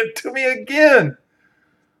 did it to me again.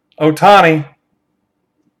 Ohtani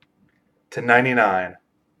to 99.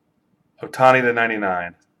 Ohtani to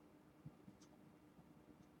 99.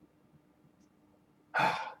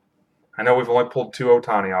 I know we've only pulled 2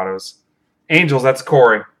 Ohtani autos. Angels, that's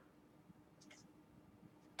Corey.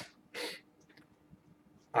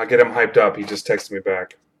 I'll get him hyped up. He just texted me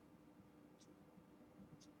back.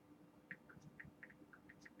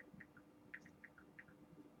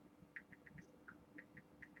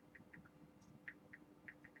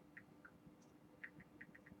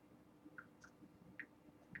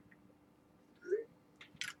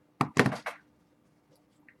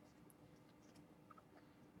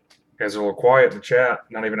 You guys are a little quiet in the chat.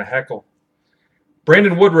 Not even a heckle.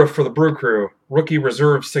 Brandon Woodruff for the Brew Crew. Rookie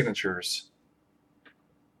reserve signatures.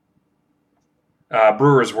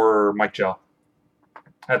 Brewers were Mike Gell.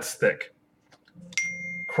 That's thick.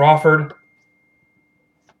 Crawford.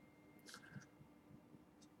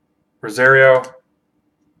 Rosario.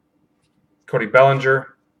 Cody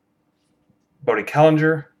Bellinger. Bodie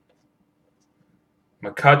Kellinger.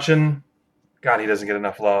 McCutchen. God, he doesn't get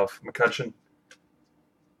enough love. McCutchen.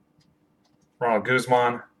 Ronald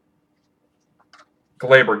Guzman.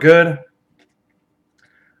 Glaber Good.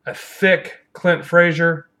 A thick Clint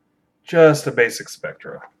Frazier. Just a basic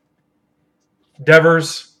Spectra.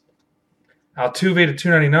 Devers. Altuve to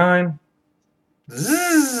 299.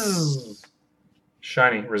 Zzz.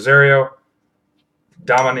 Shiny. Rosario.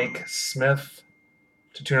 Dominique Smith.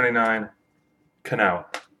 to 299, Cano.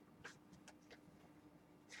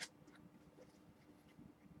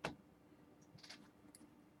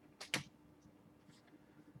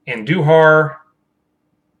 And Duhar,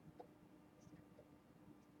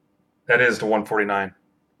 that is to 149.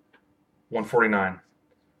 149.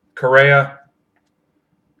 Correa,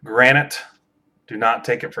 Granite. Do not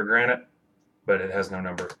take it for granted, but it has no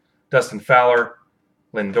number. Dustin Fowler,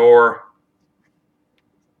 Lindor,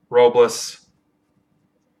 Robles.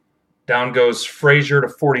 Down goes Frazier to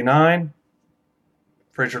 49.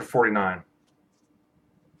 Frazier to 49.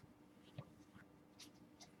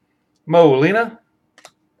 Molina.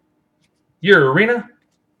 Your arena.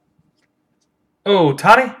 Oh,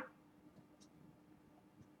 Tani.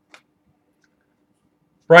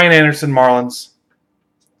 Brian Anderson, Marlins.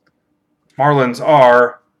 Marlins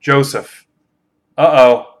are Joseph.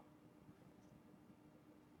 Uh-oh.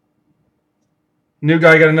 New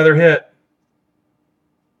guy got another hit.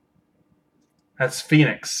 That's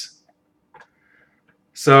Phoenix.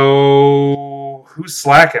 So, who's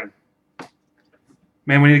slacking?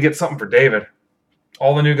 Man, we need to get something for David.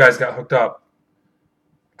 All the new guys got hooked up,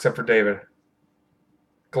 except for David.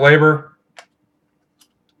 Glaber,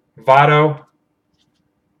 Votto,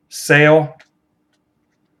 Sale,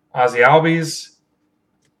 Ozzy Albies,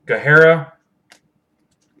 Gahara,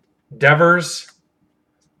 Devers,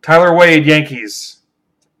 Tyler Wade, Yankees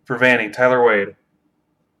for Vanny. Tyler Wade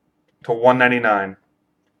to 199.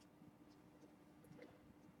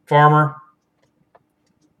 Farmer,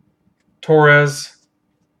 Torres,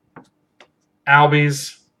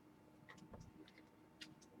 Albies,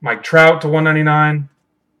 Mike Trout to 199,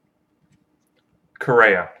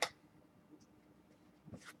 Correa.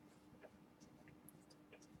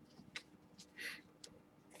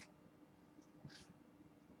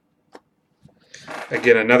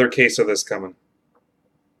 Again, another case of this coming.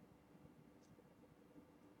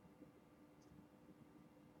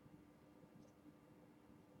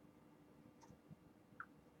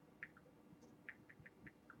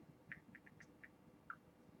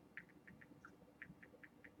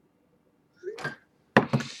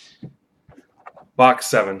 Box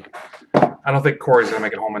 7. I don't think Corey's going to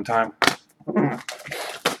make it home in time.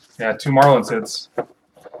 Yeah, 2 Marlins hits.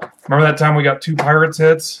 Remember that time we got 2 Pirates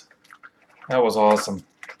hits? That was awesome.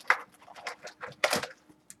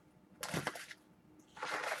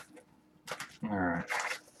 All right.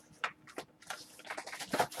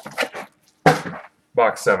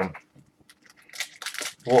 Box 7.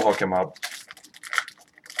 We'll hook him up.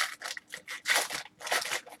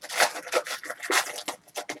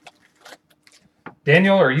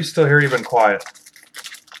 Daniel, are you still here? You've been quiet.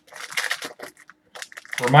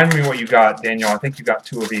 Remind me what you got, Daniel. I think you got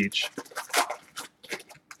 2 of each.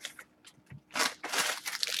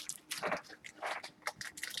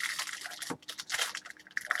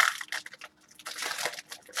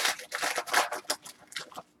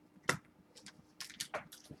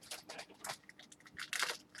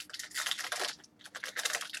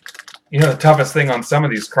 You know, the toughest thing on some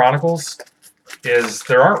of these Chronicles is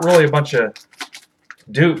there aren't really a bunch of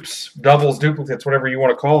dupes, doubles, duplicates, whatever you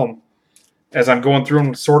want to call them. As I'm going through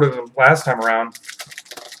them, sorted them last time around,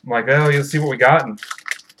 I'm like, oh, let's see what we got. And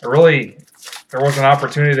there was an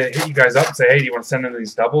opportunity to hit you guys up and say, hey, do you want to send in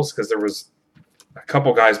these doubles? Because there was a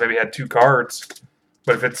couple guys maybe had 2 cards.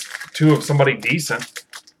 But if it's 2 of somebody decent,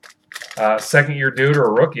 second-year dude or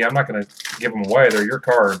a rookie, I'm not going to give them away. They're your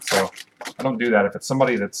cards, so I don't do that. If it's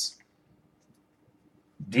somebody that's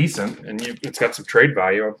decent and it's got some trade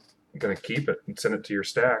value, I'm going to keep it and send it to your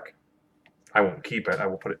stack. I won't keep it. I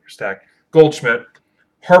will put it in your stack. Goldschmidt,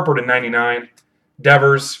 Harper to 99,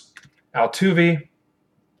 Devers, Altuve,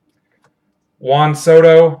 Juan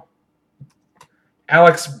Soto,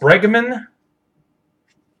 Alex Bregman,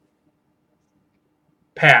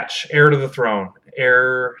 Patch, heir to the throne.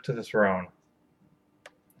 Heir to the throne.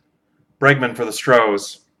 Bregman for the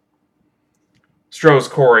Stros. Stros,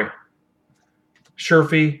 Corey.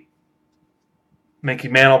 Sherfy, Mickey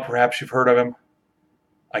Mantle, perhaps you've heard of him.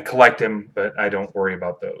 I collect him, but I don't worry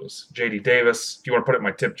about those. J.D. Davis, if you want to put it in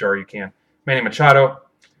my tip jar, you can. Manny Machado.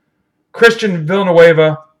 Christian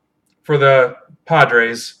Villanueva for the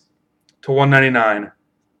Padres to 199.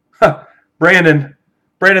 Huh. Brandon,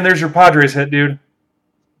 there's your Padres hit, dude.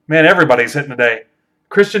 Man, everybody's hitting today.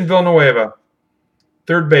 Christian Villanueva,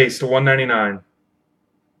 third base to 199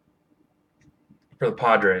 for the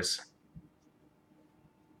Padres.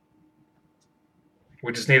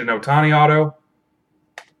 We just need an Ohtani auto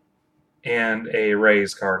and a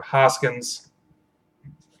Rays card. Hoskins,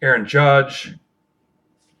 Aaron Judge,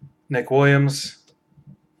 Nick Williams,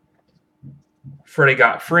 Freddie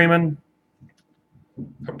Gott Freeman,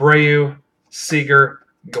 Abreu, Seager,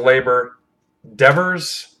 Glaber,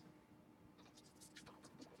 Devers.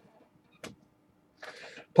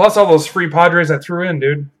 Plus all those free Padres I threw in,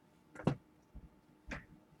 dude.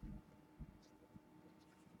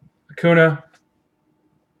 Acuna,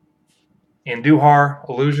 Andujar,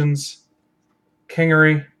 Illusions,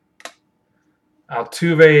 Kingery,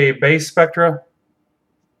 Altuve base spectra.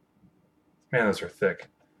 Man, those are thick.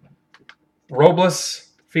 Robles,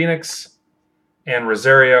 Phoenix, and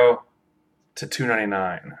Rosario to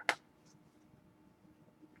 299.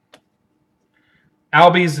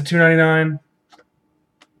 Albies to 299.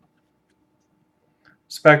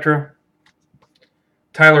 Spectra.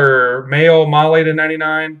 Tyler Mayo, Molly to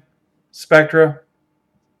 99. Spectra.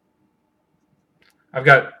 I've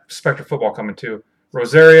got Spectra football coming too.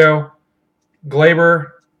 Rosario,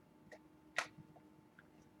 Glaber,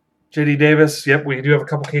 JD Davis. Yep, we do have a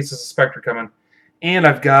couple cases of Spectra coming. And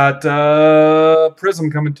I've got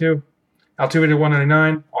Prism coming too. Altuve to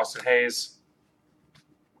 199. Austin Hayes.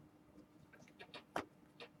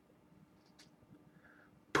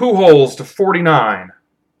 Pujols to 49.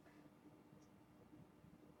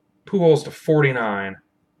 Pujols to 49.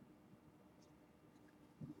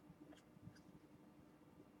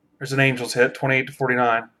 There's an Angels hit, 28 to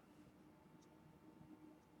 49.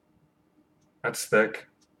 That's thick.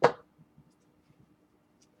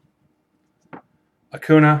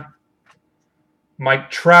 Acuna. Mike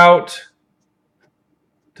Trout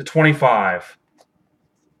to 25.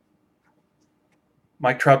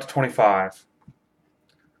 Mike Trout to 25.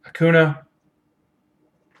 Acuna.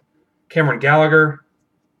 Cameron Gallagher.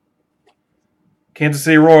 Kansas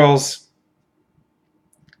City Royals.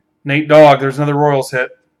 Nate Dogg. There's another Royals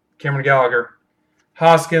hit. Cameron Gallagher.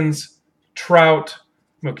 Hoskins. Trout.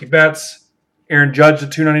 Mookie Betts. Aaron Judge to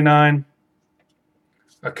 299.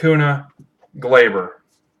 Acuna. Glaber.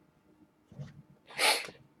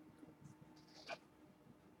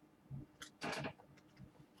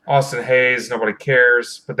 Austin Hayes, nobody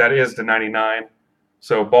cares, but that is the 99.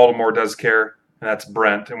 So Baltimore does care, and that's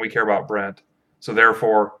Brent, and we care about Brent. So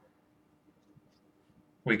therefore,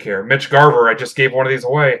 we care. Mitch Garver, I just gave one of these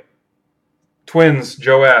away. Twins,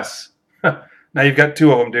 Joe S. Now you've got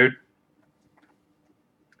two of them, dude.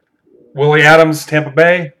 Willie Adams, Tampa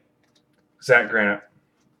Bay. Zach Granite.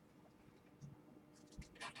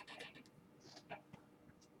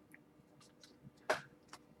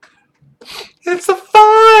 It's the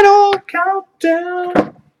final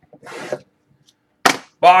countdown.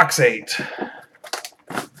 Box 8.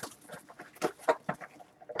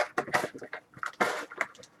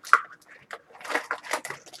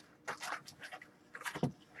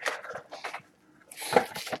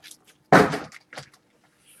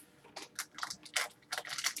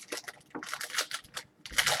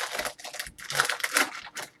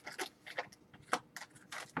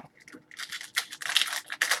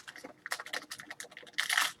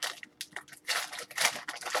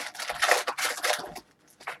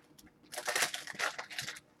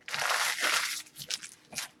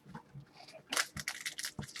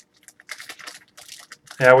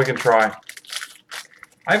 Yeah, we can try.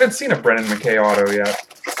 I haven't seen a Brennan McKay auto yet.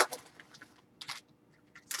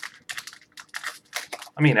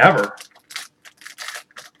 I mean, ever.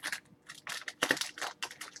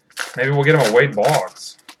 Maybe we'll get him a Wade Boggs.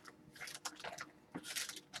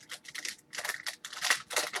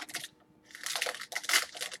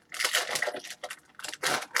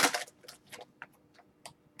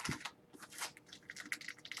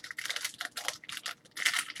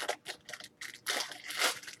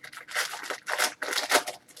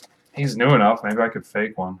 He's new enough. Maybe I could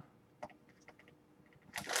fake one.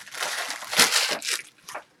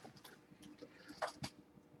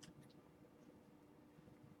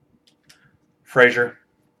 Frazier,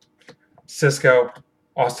 Cisco,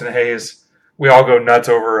 Austin Hayes. We all go nuts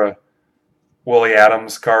over a Willie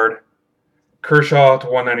Adams card. Kershaw to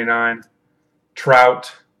 199.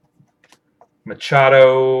 Trout.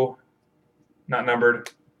 Machado, not numbered.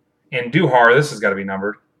 And Duhar, this has got to be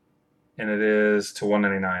numbered. And it is to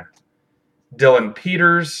 199. Dylan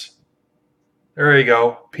Peters. There you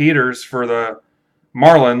go. Peters for the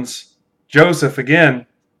Marlins. Joseph again.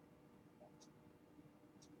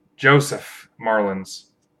 Joseph Marlins.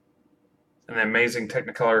 And the amazing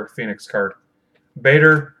Technicolor Phoenix card.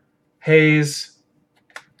 Bader, Hayes,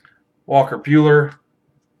 Walker Buehler,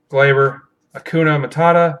 Glaber, Acuna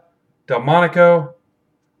Matata, Delmonico,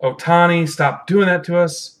 Otani. Stop doing that to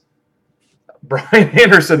us. Brian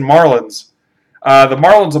Anderson, Marlins. The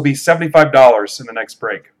Marlins will be $75 in the next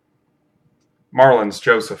break. Marlins,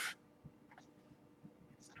 Joseph.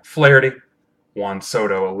 Flaherty, Juan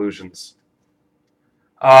Soto, Illusions.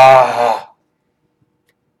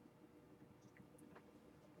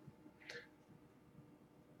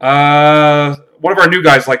 One of our new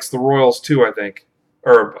guys likes the Royals too, I think.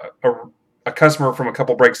 Or a customer from a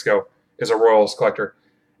couple breaks ago is a Royals collector.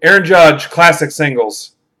 Aaron Judge, classic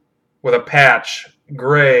singles with a patch,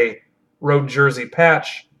 gray road jersey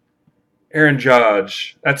patch. Aaron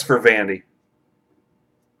Judge, that's for Vandy.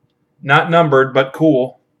 Not numbered, but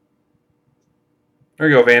cool. There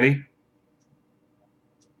you go, Vandy.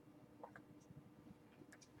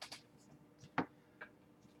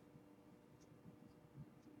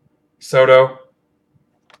 Soto.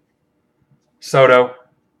 Soto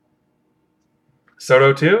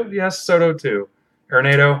 2? Yes, Soto 2.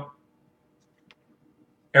 Arenado.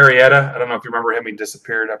 Arrieta. I don't know if you remember him. He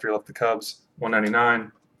disappeared after he left the Cubs.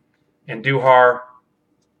 199. And Duhar.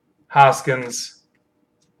 Hoskins.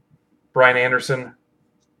 Brian Anderson.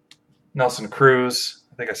 Nelson Cruz.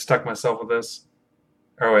 I think I stuck myself with this.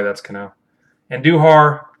 Oh, wait, that's Cano. And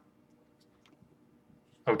Duhar.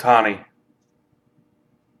 Ohtani.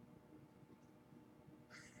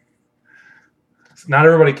 Not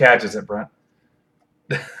everybody catches it, Brent.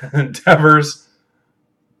 Devers.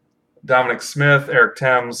 Dominic Smith. Eric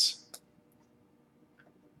Thames.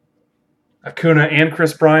 Acuna and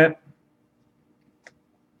Chris Bryant.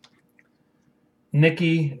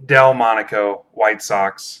 Nicky Delmonico, White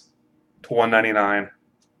Sox, to 199.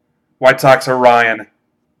 White Sox are Ryan.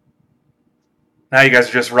 Now you guys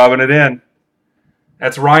are just rubbing it in.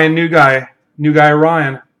 That's Ryan, new guy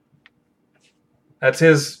Ryan. That's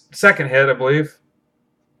his second hit, I believe.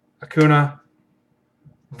 Acuna.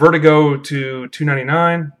 Vertigo to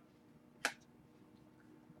 299.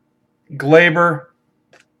 Glaber.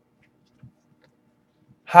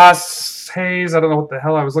 Haas Hayes, I don't know what the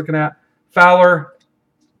hell I was looking at. Fowler,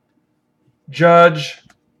 Judge,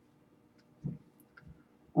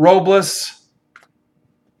 Robles,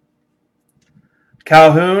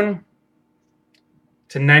 Calhoun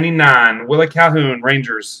to 99. Willie Calhoun,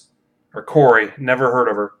 Rangers, or Corey. Never heard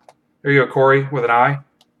of her. There you go, Corey, with an I.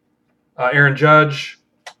 Aaron Judge,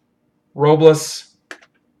 Robles,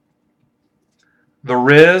 The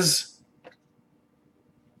Riz,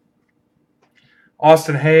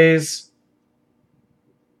 Austin Hayes,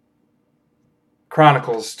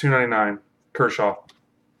 Chronicles 299. Kershaw.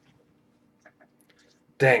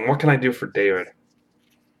 Dang, what can I do for David?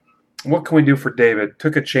 What can we do for David?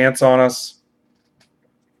 Took a chance on us.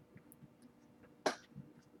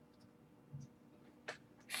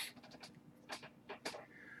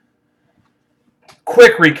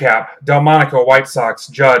 Quick recap. Delmonico, White Sox.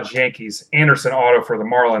 Judge, Yankees. Anderson, auto for the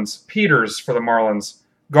Marlins. Peters for the Marlins.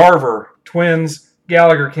 Garver, Twins.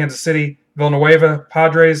 Gallagher, Kansas City. Villanueva,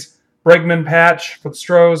 Padres. Bregman, patch for the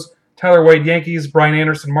Stros. Tyler Wade, Yankees. Brian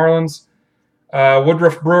Anderson, Marlins.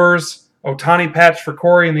 Woodruff, Brewers. Ohtani, patch for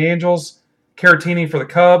Corey and the Angels. Caratini for the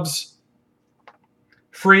Cubs.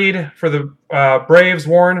 Freed for the Braves.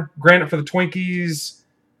 Warren. Granite for the Twinkies.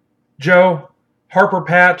 Joe. Harper,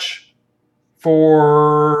 patch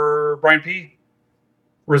for Brian P.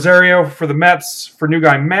 Rosario for the Mets for new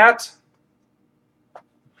guy Matt.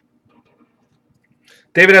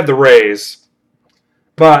 David had the Rays.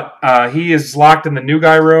 But he is locked in the new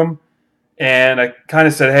guy room, and I kind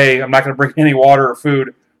of said, hey, I'm not going to bring any water or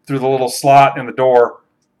food through the little slot in the door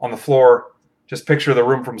on the floor. Just picture the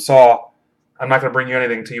room from Saw. I'm not going to bring you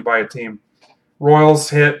anything until you buy a team.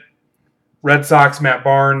 Royals hit. Red Sox, Matt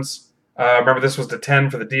Barnes. Remember, this was the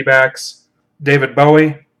 10 for the D-backs. David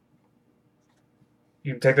Bowie.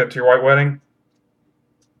 You can take that to your white wedding.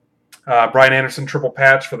 Brian Anderson, triple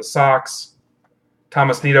patch for the Sox.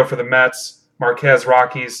 Thomas Nido for the Mets. Marquez,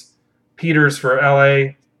 Rockies. Peters for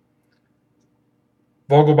LA.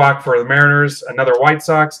 Vogelbach for the Mariners. Another White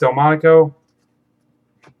Sox, Delmonico.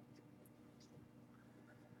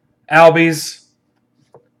 Albies.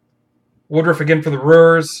 Woodruff again for the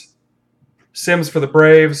Brewers. Sims for the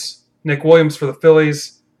Braves. Nick Williams for the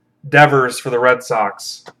Phillies. Devers for the Red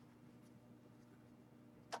Sox.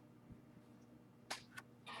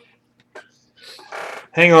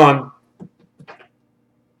 Hang on.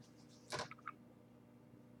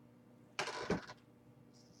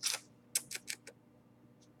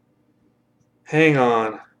 Hang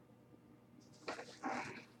on.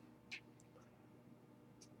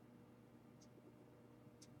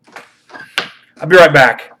 I'll be right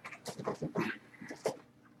back.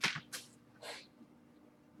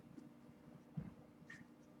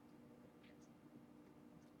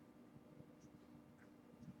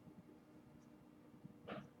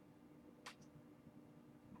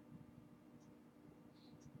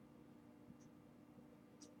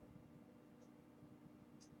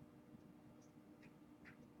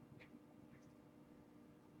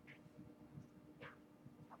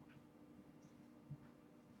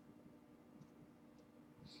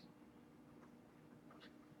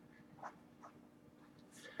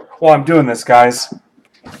 while I'm doing this, guys,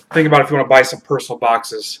 think about if you want to buy some personal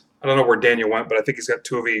boxes. I don't know where Daniel went, but I think he's got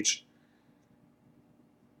 2 of each.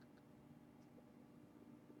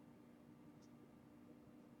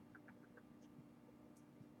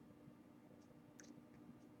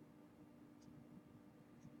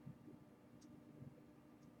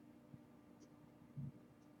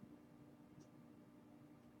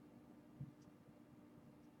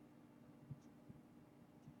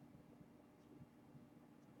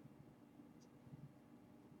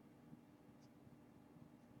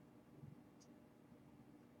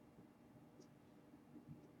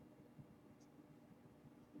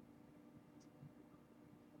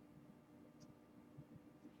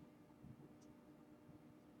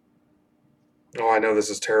 Oh, I know this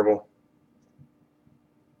is terrible.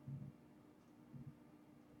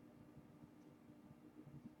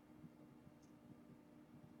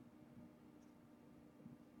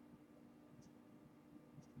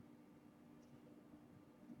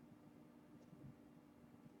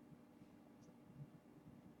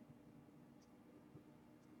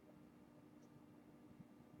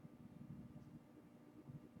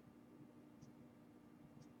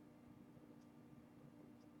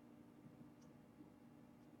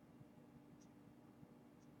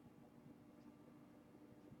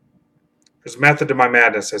 There's method to my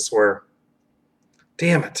madness, I swear.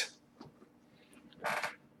 Damn it.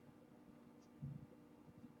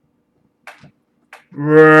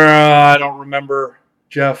 I don't remember,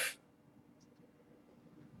 Jeff.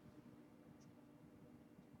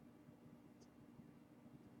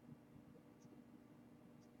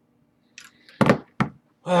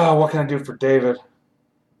 Oh, what can I do for David?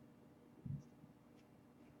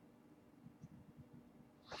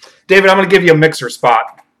 David, I'm going to give you a mixer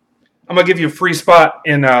spot. I'm going to give you a free spot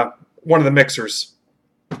in one of the mixers.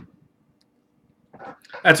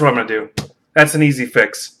 That's what I'm going to do. That's an easy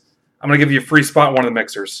fix. I'm going to give you a free spot in one of the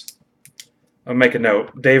mixers. I'll make a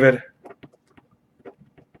note. David,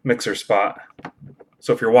 mixer spot.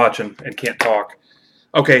 So if you're watching and can't talk.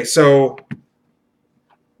 Okay, so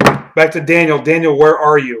back to Daniel. Daniel, where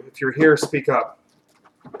are you? If you're here, speak up.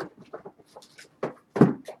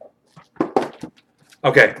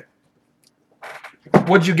 Okay.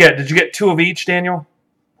 What'd you get? Did you get 2 of each, Daniel?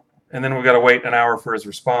 And then we got to wait an hour for his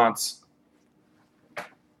response.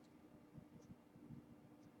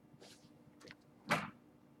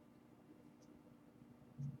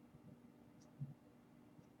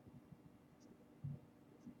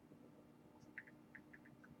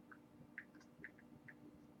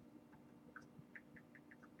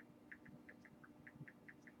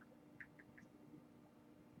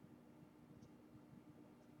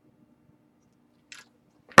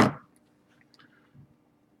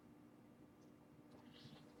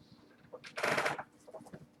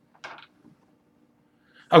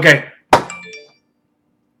 Okay.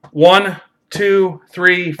 1, 2,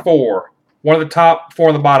 3, 4. 1 at the top, 4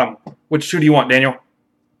 on the bottom. Which 2 do you want, Daniel?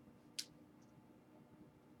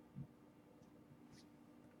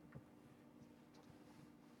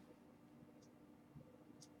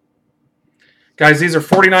 Guys, these are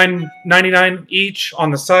 $49.99 each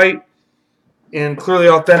on the site, and Clearly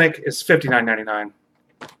Authentic is $59.99.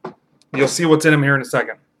 You'll see what's in them here in a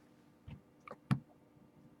second.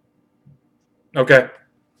 Okay.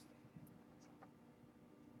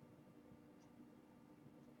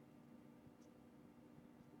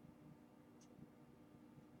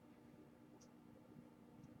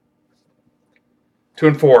 Two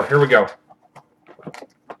and 4. Here we go.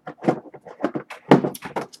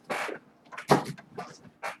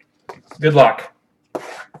 Good luck.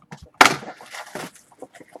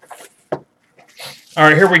 All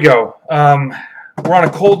right, here we go. We're on a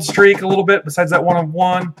cold streak a little bit, besides that 1 of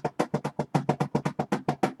 1.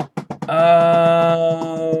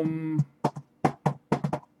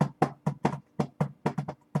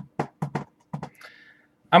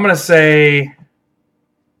 I'm going to say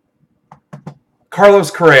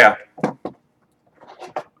Carlos Correa.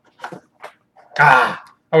 I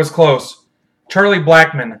was close. Charlie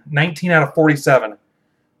Blackmon, 19 out of 47.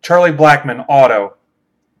 Charlie Blackmon, auto.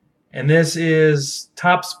 And this is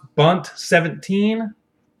Topps Bunt 17. And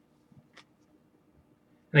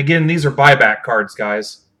again, these are buyback cards,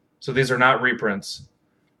 guys. So these are not reprints.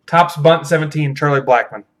 Topps Bunt 17, Charlie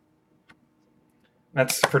Blackmon.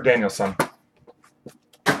 That's for Danielson.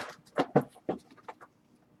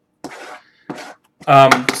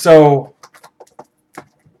 So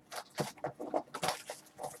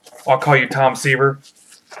I'll call you Tom Seaver.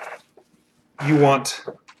 You want...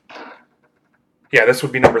 Yeah, this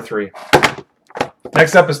would be number 3.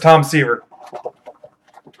 Next up is Tom Seaver.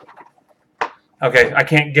 Okay, I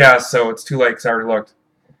can't guess, so it's too late because I already looked.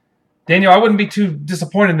 Daniel, I wouldn't be too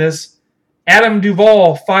disappointed in this. Adam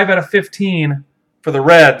Duvall, 5 out of 15 for the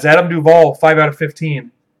Reds. Adam Duvall, 5 out of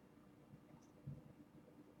 15.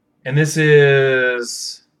 And this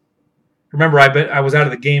is... Remember, I was out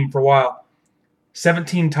of the game for a while.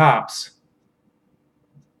 17 tops.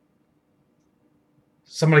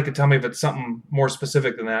 Somebody could tell me if it's something more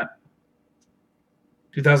specific than that.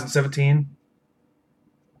 2017.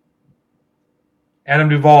 Adam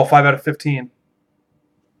Duvall, 5 out of 15.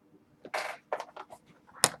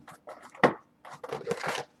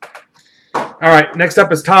 All right, next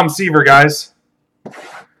up is Tom Seaver, guys.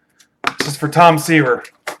 This is for Tom Seaver.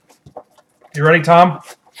 You ready, Tom?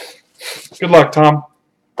 Good luck, Tom.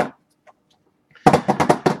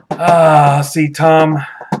 See, Tom.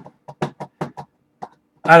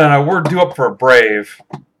 I don't know. We're due up for a Brave.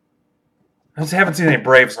 I just haven't seen any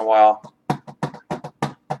Braves in a while.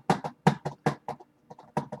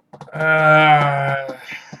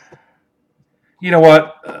 You know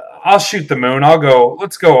what? I'll shoot the moon. I'll go.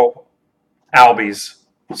 Let's go Albies.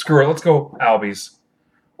 Screw it. Let's go Albies.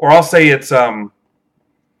 Or I'll say it's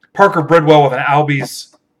Parker Bridwell with an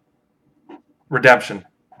Albies redemption.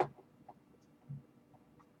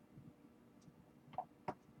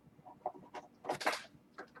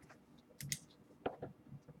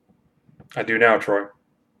 I do now, Troy.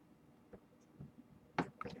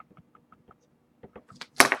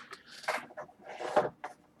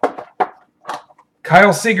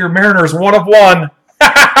 Kyle Seager, Mariners, 1 of 1.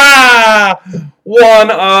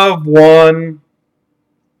 1 of 1.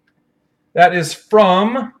 That is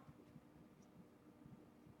from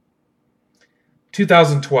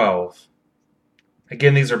 2012.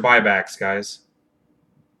 Again, these are buybacks, guys.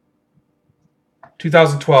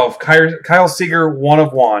 2012, Kyle Seager, 1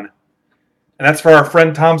 of 1. And that's for our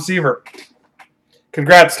friend Tom Seaver.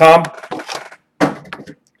 Congrats, Tom.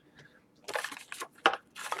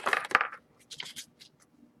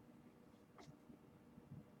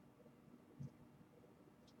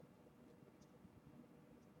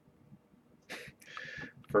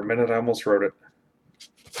 For a minute, I almost wrote it.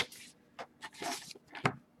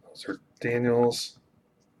 Those are Daniels.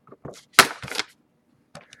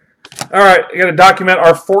 All right, I got to document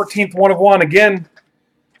our 14th 1 of 1 again.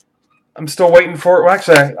 I'm still waiting for it. Well,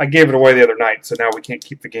 actually, I gave it away the other night, so now we can't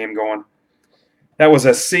keep the game going. That was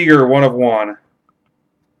a Seager 1 of 1.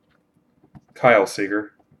 Kyle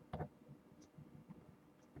Seager.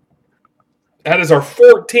 That is our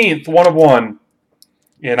 14th 1 of 1.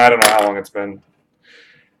 And I don't know how long it's been.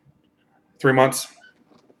 3 months.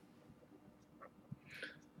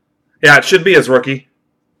 Yeah, it should be his rookie.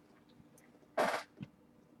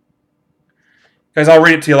 Guys, I'll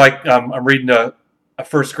read it to you like I'm reading a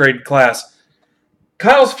first grade class.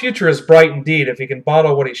 Kyle's future is bright indeed if he can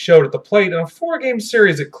bottle what he showed at the plate in a 4-game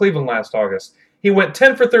series at Cleveland last August. He went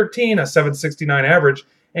 10 for 13, a .769 average,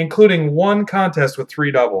 including 1 contest with 3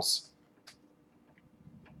 doubles.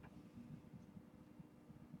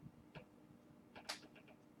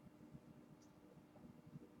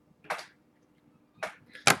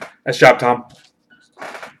 Nice job, Tom.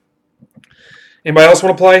 Anybody else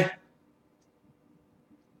want to play?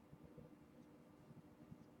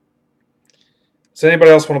 Does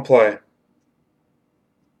anybody else want to play?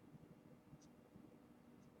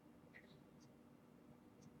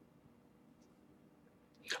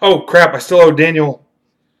 Oh, crap. I still owe Daniel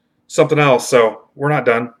something else, so we're not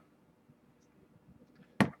done.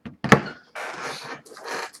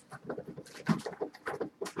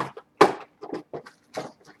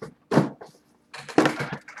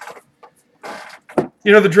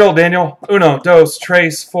 You know the drill, Daniel. Uno, dos,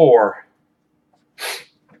 tres, 4.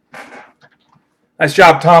 Nice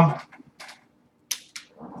job, Tom.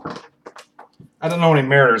 I don't know any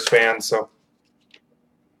Mariners fans, so.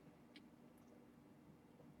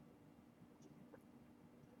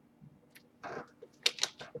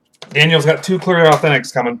 Daniel's got 2 clear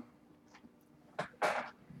authentics coming.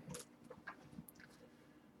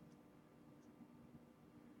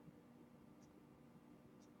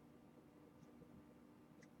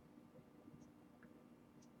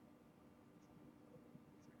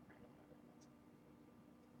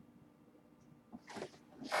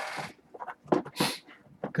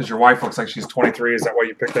 Because your wife looks like she's 23. Is that why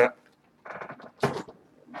you picked that?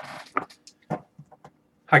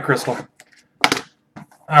 Hi, Crystal.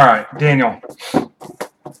 All right, Daniel.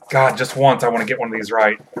 God, just once I want to get one of these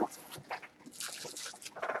right.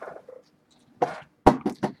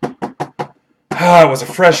 It was a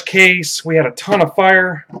fresh case. We had a ton of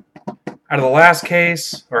fire out of the last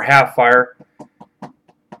case, or half fire.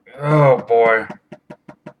 Oh, boy.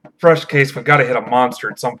 Fresh case, we've got to hit a monster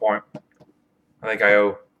at some point. I think I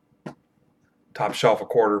owe. Top shelf a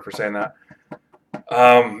quarter for saying that.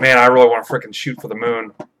 Man, I really want to freaking shoot for the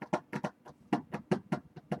moon.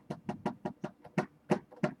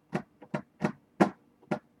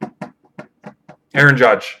 Aaron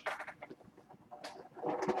Judge.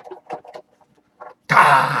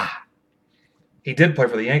 Ah! He did play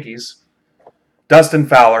for the Yankees. Dustin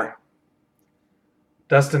Fowler.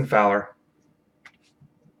 Dustin Fowler.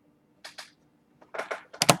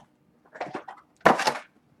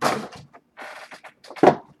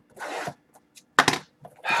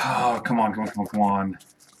 Oh, come on.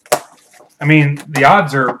 I mean, the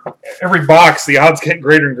odds are, every box, the odds get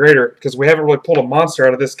greater and greater because we haven't really pulled a monster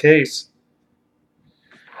out of this case.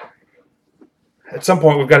 At some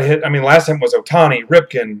point, we've got to hit, I mean, last time was Ohtani,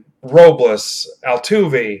 Ripken, Robles,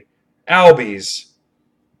 Altuve, Albies,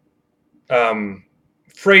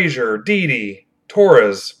 Frazier, Didi,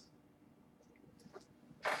 Torres.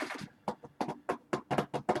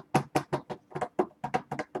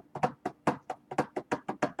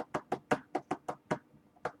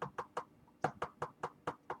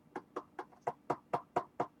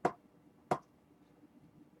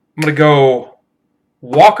 I'm going to go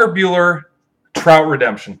Walker Buehler, Trout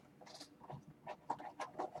Redemption.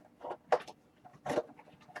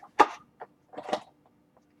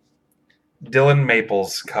 Dylan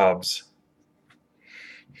Maples, Cubs.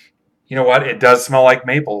 You know what? It does smell like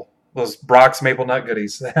maple. Those Brock's Maple Nut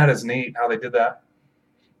Goodies. That is neat how they did that.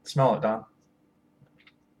 Smell it, Don.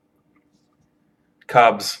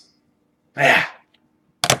 Cubs. Yeah.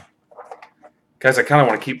 Guys, I kind of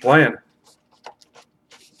want to keep playing.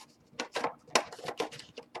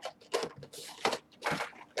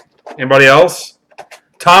 Anybody else?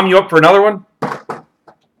 Tom, you up for another one?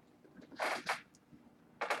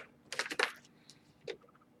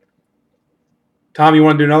 Tom, you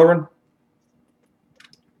want to do another one?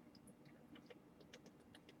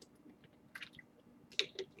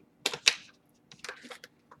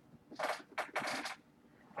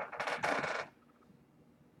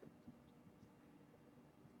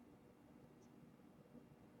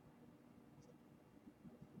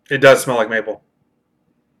 It does smell like maple.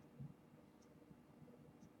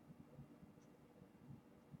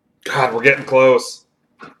 God, we're getting close.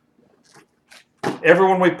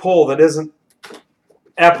 Everyone we pull that isn't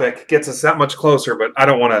epic gets us that much closer, but I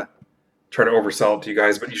don't want to try to oversell it to you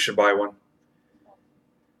guys, but you should buy one.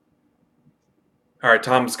 All right,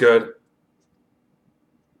 Tom's good.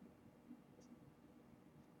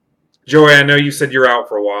 Joey, I know you said you're out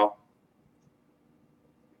for a while.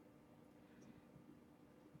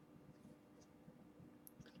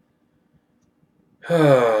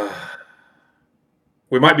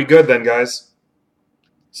 We might be good then, guys.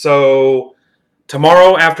 So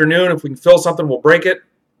tomorrow afternoon, if we can fill something, we'll break it.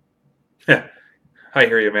 I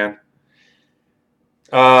hear you, man.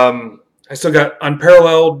 I still got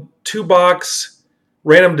unparalleled 2-box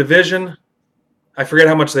random division. I forget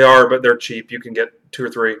how much they are, but they're cheap. You can get 2 or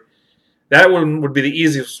 3. That one would be the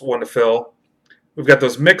easiest one to fill. We've got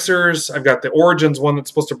those mixers. I've got the Origins one that's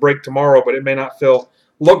supposed to break tomorrow, but it may not fill.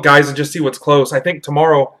 Look, guys, and just see what's close. I think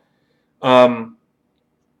tomorrow, Ron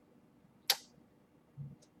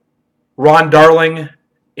Darling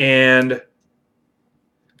and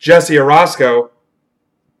Jesse Orosco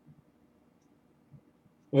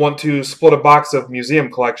want to split a box of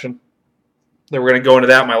museum collection. Then we're going to go into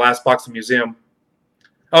that, my last box of museum.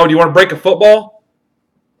 Oh, do you want to break a football?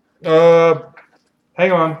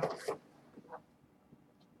 Hang on.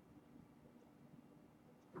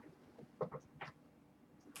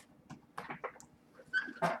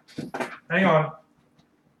 Hang on.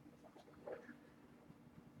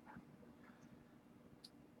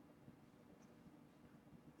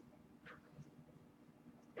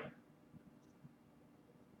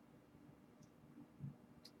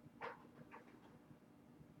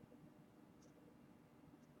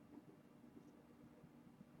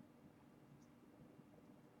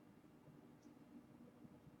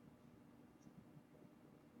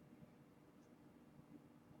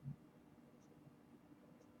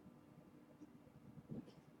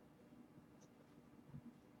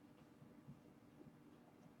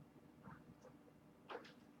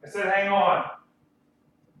 I said hang on.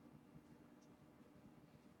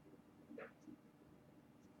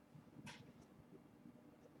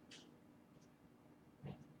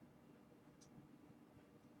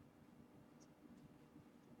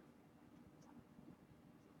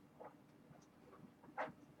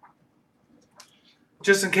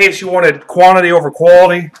 Just in case you wanted quantity over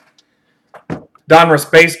quality,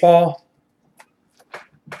 Donruss Baseball,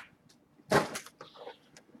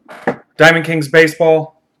 Diamond Kings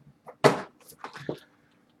Baseball,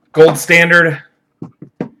 Gold Standard,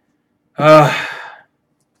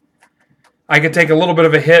 I could take a little bit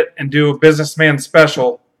of a hit and do a businessman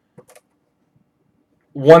special.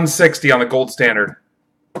 160 on the gold standard.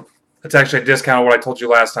 That's actually a discount of what I told you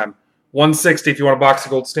last time. 160 if you want a box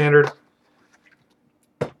of gold standard.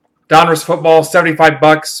 Donruss football,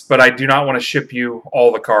 $75, but I do not want to ship you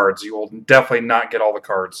all the cards. You will definitely not get all the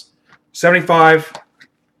cards. 75,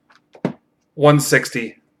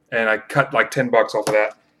 160, and I cut like $10 off of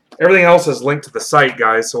that. Everything else is linked to the site,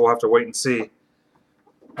 guys, so we'll have to wait and see.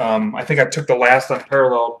 I think I took the last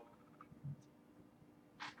unparalleled.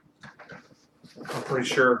 I'm pretty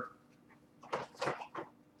sure.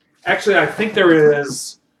 Actually, I think there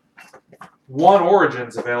is one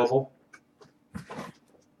Origins available.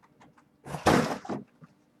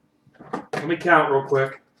 Let me count real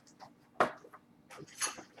quick.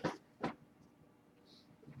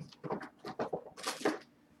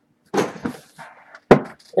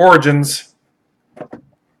 Origins.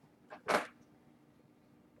 Let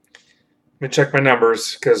me check my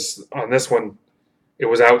numbers, because on this one, it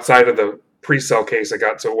was outside of the pre-sale case I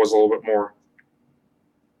got, so it was a little bit more.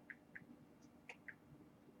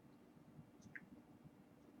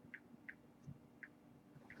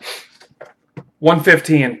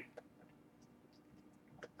 $115.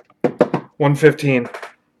 $115.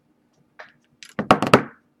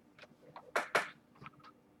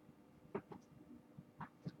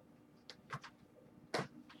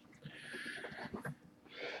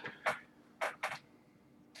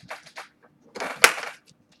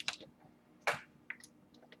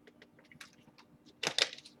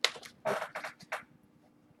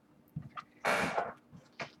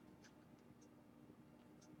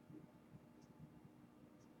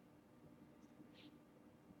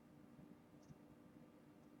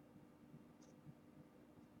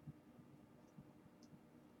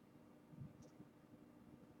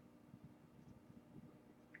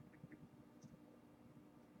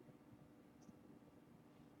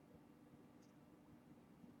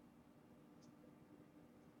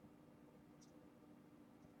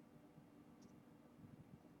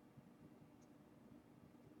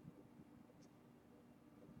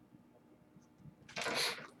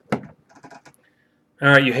 All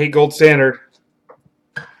right, you hate gold standard.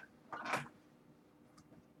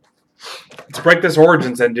 Let's break this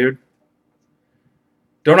Origins then, dude.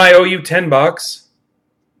 Don't I owe you $10?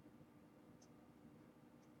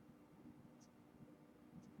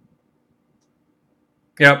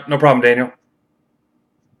 Yep, no problem, Daniel.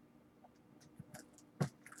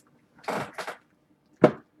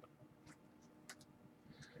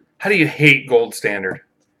 How do you hate gold standard?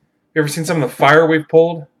 You ever seen some of the fire we've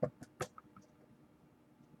pulled?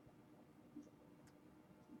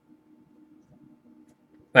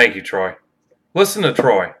 Thank you, Troy. Listen to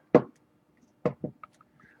Troy.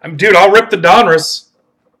 Dude, I'll rip the Donruss.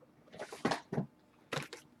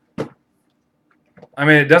 I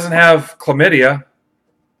mean, it doesn't have chlamydia.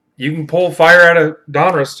 You can pull fire out of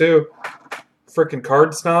Donruss, too. Frickin'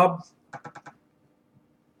 card snob.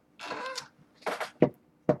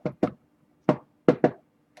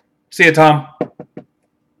 See ya, Tom.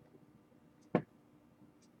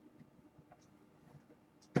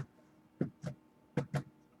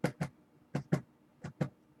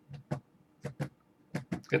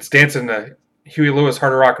 It's dancing to Huey Lewis,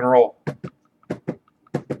 Harder Rock and Roll.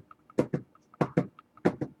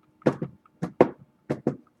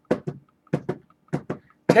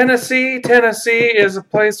 Tennessee is a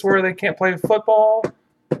place where they can't play football.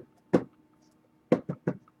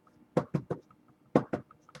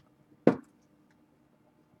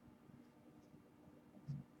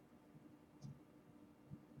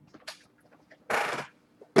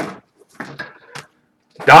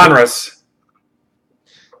 Donruss.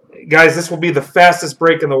 Guys, this will be the fastest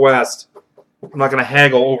break in the West. I'm not going to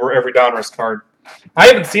haggle over every Donruss card. I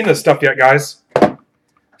haven't seen this stuff yet, guys.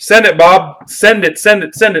 Send it, Bob. Send it, send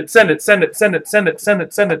it, send it, send it, send it, send it, send it, send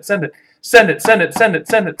it, send it, send it, send it, send it, send it,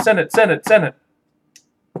 send it, send it, send it, send it.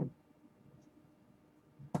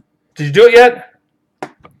 Did you do it yet?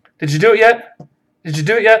 Did you do it yet? Did you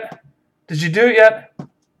do it yet? Did you do it yet?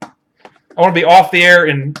 I want to be off the air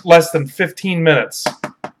in less than 15 minutes.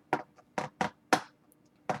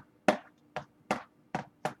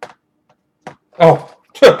 Oh.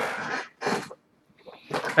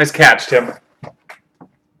 Nice catch, Tim.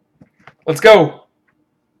 Let's go.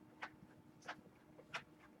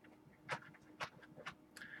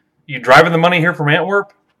 You driving the money here from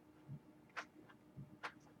Antwerp?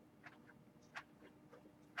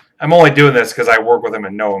 I'm only doing this because I work with him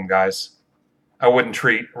and know him, guys. I wouldn't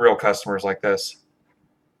treat real customers like this.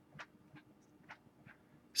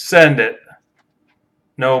 Send it.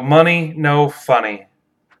 No money, no funny.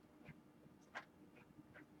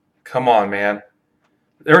 Come on, man.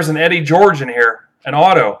 There's an Eddie George in here. An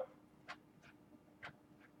auto.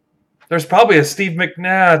 There's probably a Steve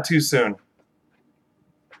McNair too soon.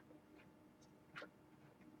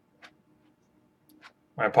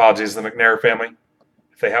 My apologies to the McNair family.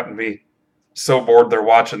 If they happen to be so bored they're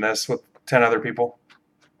watching this with 10 other people.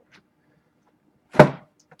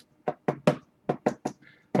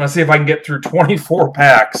 Let's see if I can get through 24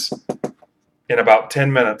 packs in about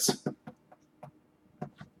 10 minutes.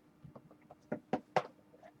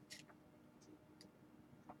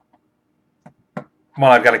 Come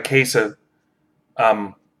on, I've got a case of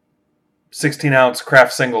 16-ounce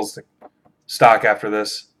craft singles stock after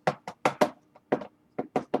this.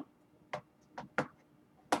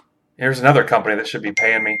 Here's another company that should be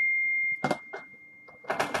paying me.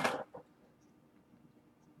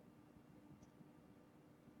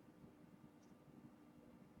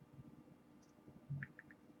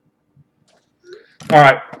 All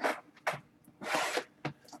right.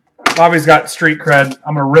 Bobby's got street cred.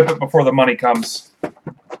 I'm going to rip it before the money comes.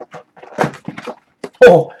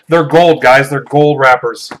 Oh, they're gold, guys. They're gold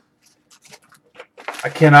wrappers. I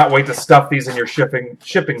cannot wait to stuff these in your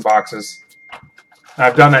shipping boxes.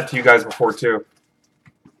 I've done that to you guys before, too.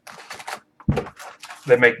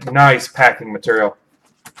 They make nice packing material.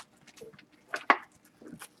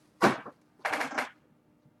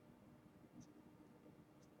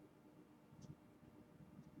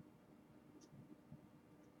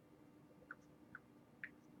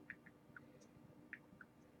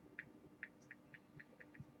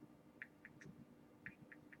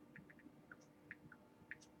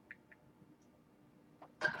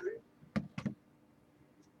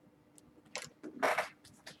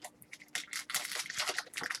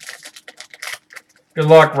 Good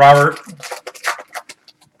luck, Robert.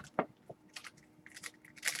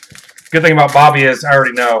 Good thing about Bobby is I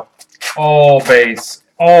already know all base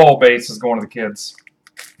is going to the kids.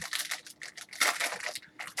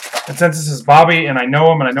 And since this is Bobby and I know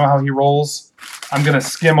him and I know how he rolls, I'm going to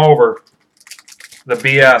skim over the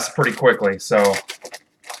BS pretty quickly, so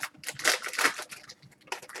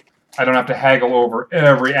I don't have to haggle over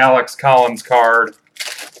every Alex Collins card.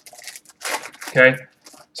 Okay?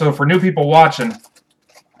 So for new people watching,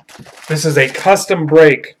 this is a custom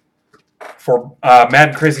break for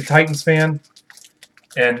Mad Crazy Titans fan,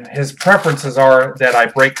 and his preferences are that I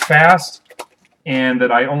break fast and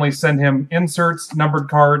that I only send him inserts, numbered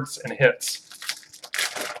cards, and hits.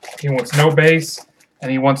 He wants no base,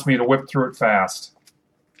 and he wants me to whip through it fast.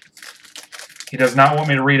 He does not want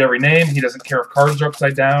me to read every name. He doesn't care if cards are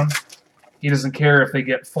upside down. He doesn't care if they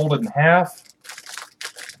get folded in half.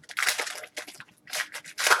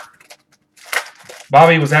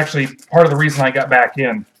 Bobby was actually part of the reason I got back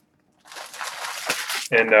in.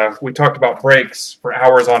 And we talked about breaks for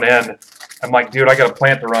hours on end. I'm like, dude, I got a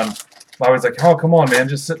plant to run. Bobby's like, oh, come on, man,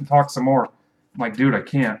 just sit and talk some more. I'm like, dude, I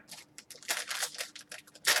can't.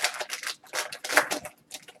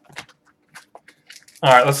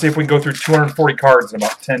 All right, let's see if we can go through 240 cards in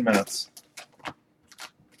about 10 minutes.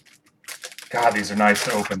 God, these are nice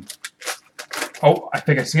to open. Oh, I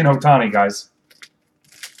think I see an Otani, guys.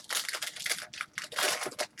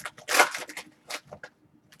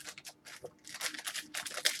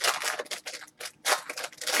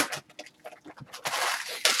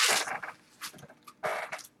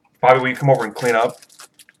 Bobby, will you come over and clean up?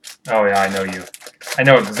 Oh, yeah, I know you. I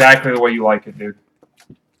know exactly the way you like it, dude.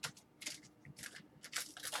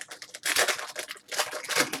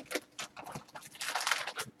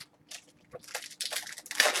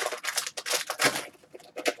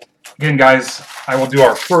 Again, guys, I will do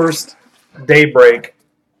our first day break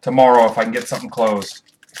tomorrow if I can get something closed.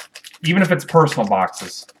 Even if it's personal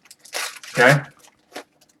boxes. Okay?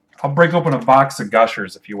 I'll break open a box of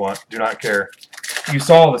Gushers if you want. Do not care. You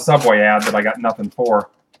saw the Subway ad that I got nothing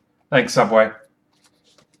for. Thanks, Subway.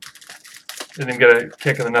 Didn't even get a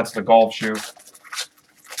kick in the nuts of the golf shoe.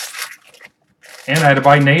 And I had to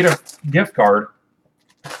buy Nate a gift card.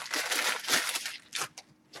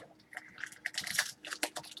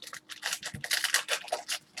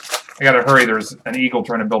 I gotta hurry. There's an eagle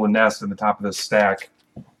trying to build a nest in the top of this stack.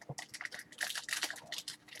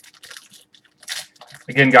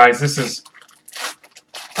 Again, guys, this is...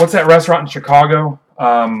 What's that restaurant in Chicago?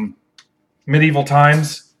 Medieval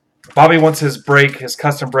Times. Bobby wants his break, his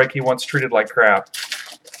custom break, he wants treated like crap.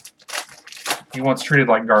 He wants treated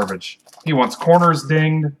like garbage. He wants corners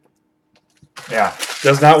dinged. Yeah.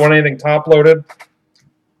 Does not want anything top loaded,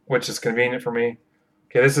 which is convenient for me.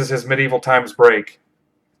 Okay, this is his Medieval Times break.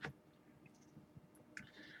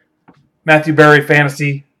 Matthew Berry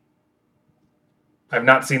Fantasy. I've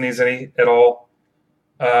not seen these any at all.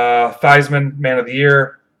 Theismann, Man of the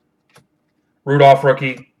Year. Rudolph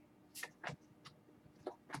rookie.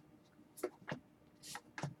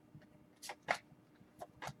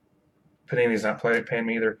 Panini's not paying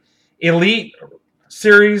me either. Elite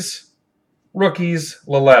Series rookies,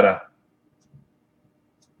 Laletta.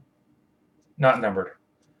 Not numbered.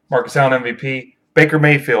 Marcus Allen MVP. Baker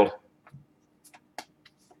Mayfield.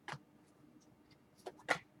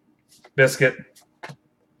 Biscuit.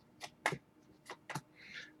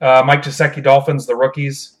 Mike Gesicki Dolphins, the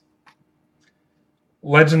rookies.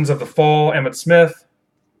 Legends of the Fall, Emmitt Smith.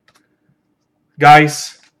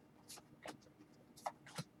 Geis.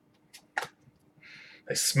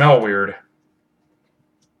 They smell weird.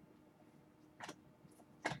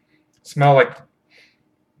 Smell like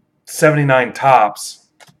 79 tops.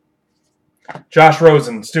 Josh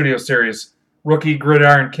Rosen, Studio Series. Rookie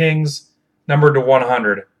Gridiron Kings, numbered to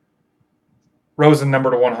 100. Rosen,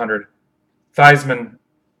 numbered to 100. Theismann,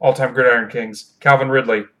 All-Time Gridiron Kings. Calvin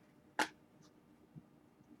Ridley.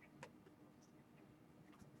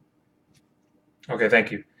 Okay,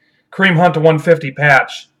 thank you. Kareem Hunt to 150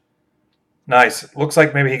 patch. Nice. Looks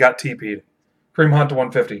like maybe he got TP'd. Kareem Hunt to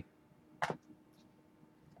 150.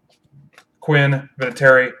 Quinn,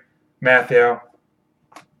 Vinatieri, Matthew,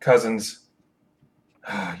 Cousins.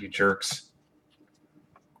 Ah, you jerks.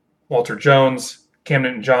 Walter Jones, Cam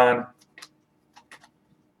Newton-John.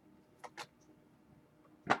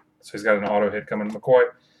 So he's got an auto hit coming. McCoy.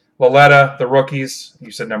 Laletta, the rookies.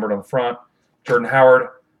 You said numbered on the front. Jordan Howard.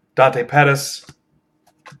 Dante Pettis.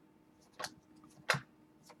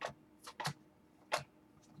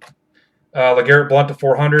 LeGarrette Blount to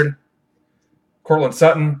 400. Cortland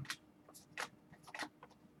Sutton.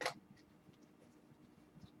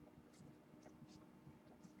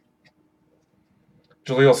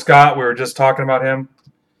 Jaleel Scott, we were just talking about him.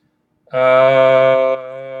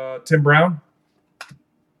 Tim Brown.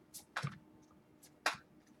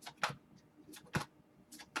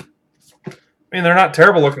 I mean, they're not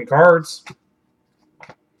terrible looking cards.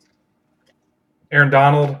 Aaron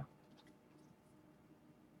Donald.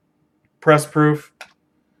 Press Proof.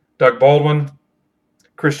 Doug Baldwin.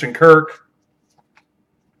 Christian Kirk.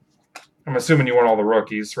 I'm assuming you want all the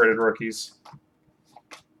rookies, rated rookies.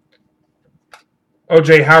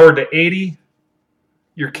 O.J. Howard to 80.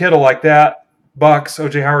 Your kid will like that. Bucks,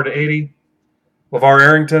 O.J. Howard to 80. LeVar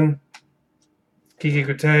Arrington. Kiki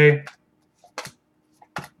Kute.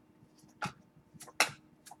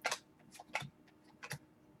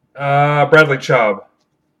 Bradley Chubb.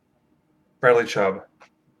 Bradley Chubb.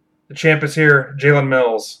 The champ is here. Jalen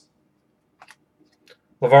Mills.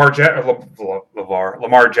 Lamar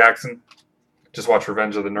Jackson. Just watch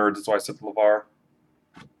Revenge of the Nerds. That's why I said LeVar.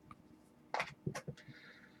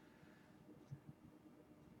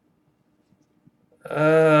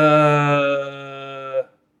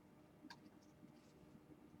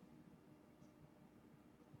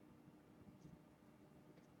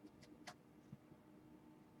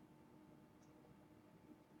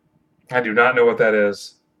 I do not know what that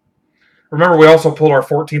is. Remember, we also pulled our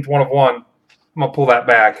 14th one of one. I'm going to pull that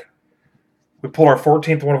back. We pulled our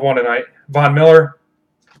 14th one of one tonight. Von Miller.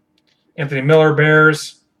 Anthony Miller,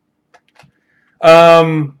 Bears.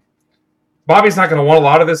 Bobby's not going to want a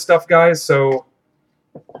lot of this stuff, guys. So,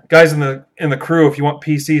 guys in the crew, if you want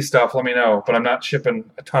PC stuff, let me know. But I'm not shipping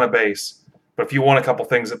a ton of base. But if you want a couple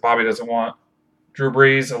things that Bobby doesn't want, Drew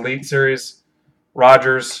Brees, Elite Series,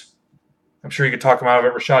 Rodgers. I'm sure you could talk him out of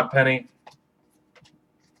it. Rashad Penny.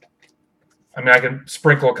 I mean, I can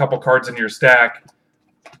sprinkle a couple cards in your stack.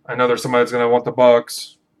 I know there's somebody that's going to want the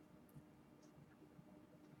Bucks.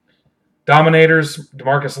 Dominators,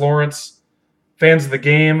 DeMarcus Lawrence. Fans of the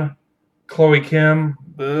Game, Chloe Kim.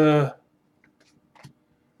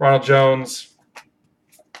 Ronald Jones.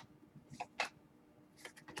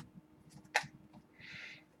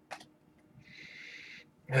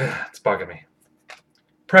 It's bugging me.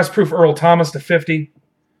 Press Proof Earl Thomas to 50.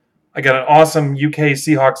 I got an awesome UK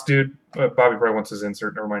Seahawks dude. Bobby probably wants his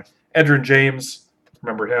insert. Never mind. Edgerrin James.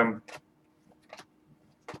 Remember him.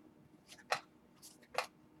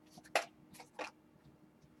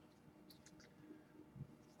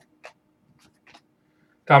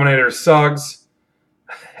 Dominator Suggs.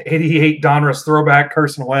 88 Donruss throwback.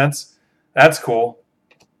 Carson Wentz. That's cool.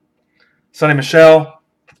 Sonny Michel.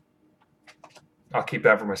 I'll keep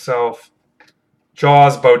that for myself.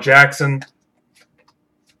 Jaws, Bo Jackson.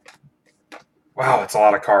 Wow, it's a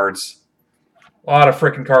lot of cards. A lot of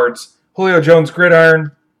freaking cards. Julio Jones,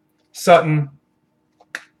 Gridiron. Sutton.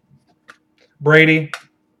 Brady.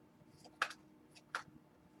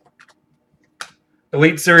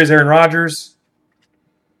 Elite Series, Aaron Rodgers.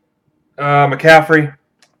 McCaffrey.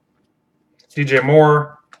 DJ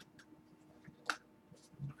Moore.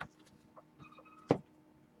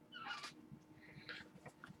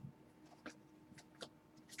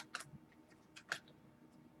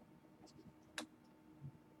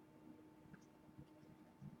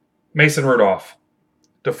 Mason Rudolph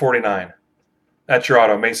to 49. That's your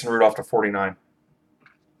auto. Mason Rudolph to 49.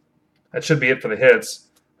 That should be it for the hits.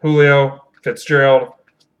 Julio, Fitzgerald,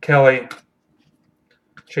 Kelly,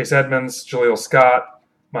 Chase Edmonds, Jaleel Scott,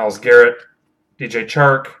 Myles Garrett, DJ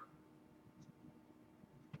Chark.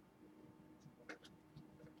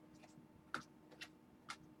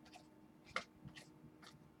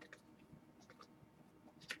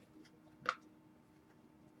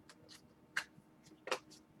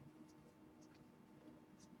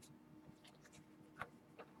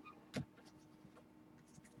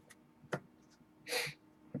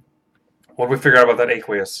 What did we figure out about that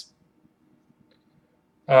aqueous?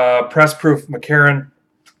 Press proof McCarron.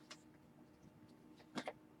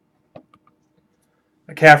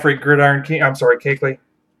 McCaffrey, Gridiron King. I'm sorry, Cakeley.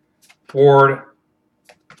 Ward.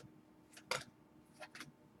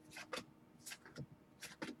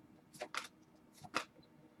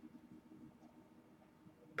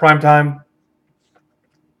 Primetime.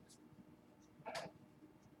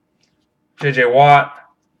 J.J. Watt.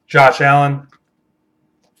 Josh Allen.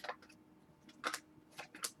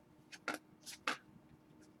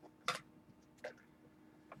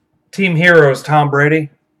 Team Heroes, Tom Brady.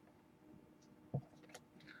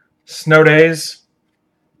 Snow Days.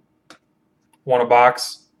 Won a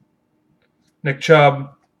box. Nick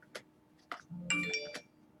Chubb.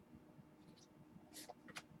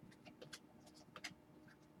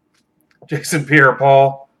 Jason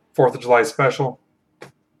Pierre-Paul, 4th of July special.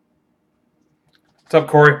 What's up,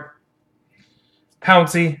 Corey?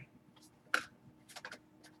 Pouncey.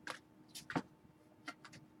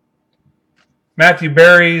 Matthew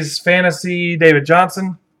Berry's Fantasy, David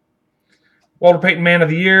Johnson. Walter Payton Man of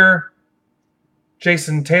the Year.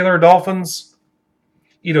 Jason Taylor, Dolphins.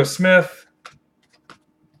 Ito Smith.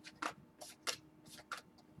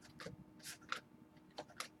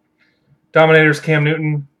 Dominators, Cam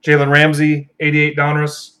Newton. Jalen Ramsey, 88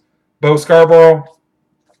 Donruss. Bo Scarborough.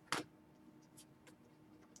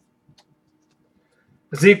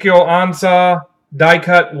 Ezekiel Ansah, die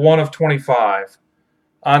cut, 1 of 25.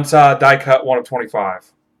 Ansah, die cut, 1 of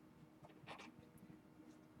 25.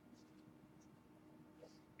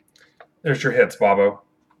 There's your hits, Bobo.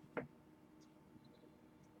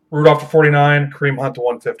 Rudolph to 49, Kareem Hunt to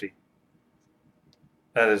 150.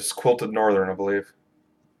 That is Quilted Northern, I believe.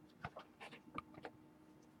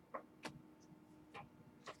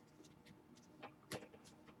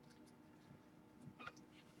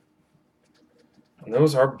 And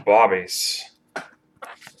those are Bobbies. How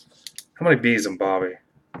many B's in Bobby?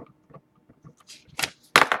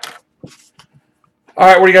 All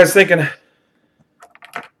right, what are you guys thinking?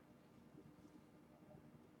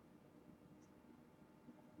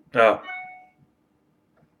 Oh.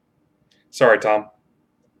 Sorry, Tom.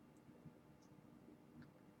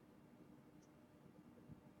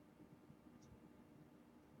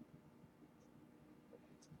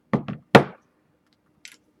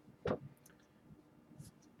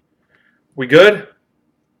 We good?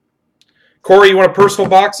 Corey, you want a personal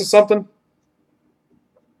box of something?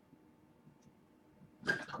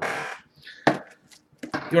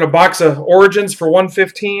 You want a box of Origins for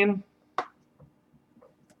 $115?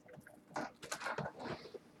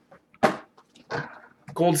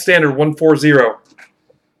 Gold Standard 140.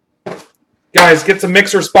 Guys, get some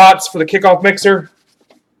mixer spots for the kickoff mixer.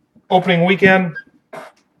 Opening weekend.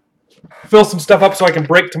 Fill some stuff up so I can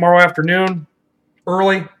break tomorrow afternoon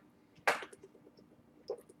early.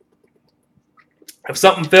 If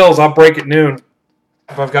something fills, I'll break at noon.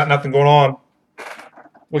 If I've got nothing going on,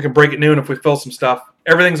 we can break at noon if we fill some stuff.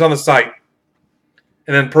 Everything's on the site.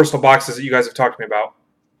 And then personal boxes that you guys have talked to me about.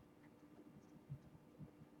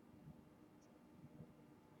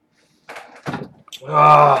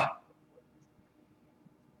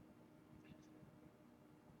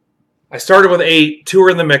 I started with 8. 2 are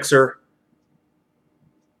in the mixer.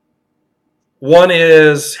 1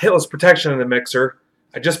 is Hitless Protection in the mixer.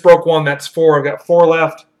 I just broke 1. That's 4. I've got 4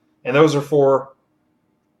 left. And those are for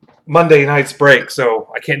Monday night's break.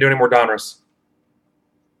 So I can't do any more Donruss.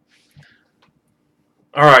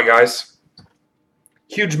 All right, guys.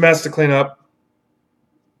 Huge mess to clean up.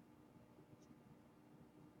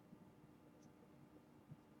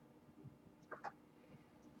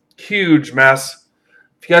 Huge mess.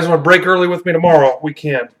 If you guys want to break early with me tomorrow, we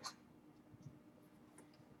can.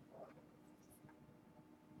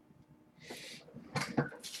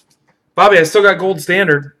 Bobby, I still got Gold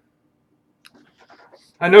Standard.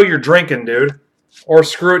 I know you're drinking, dude. Or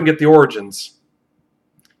screw it and get the Origins.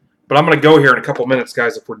 But I'm going to go here in a couple minutes,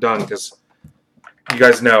 guys, if we're done, because you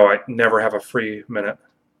guys know I never have a free minute.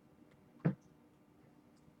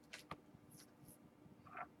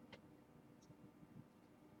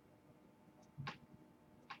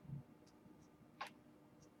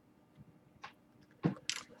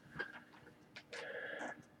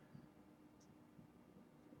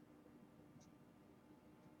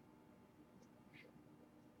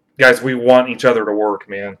 Guys, we want each other to work,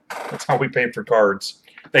 man. That's how we pay for cards.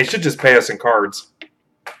 They should just pay us in cards.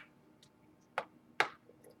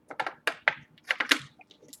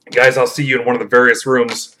 Guys, I'll see you in one of the various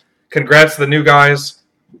rooms. Congrats to the new guys.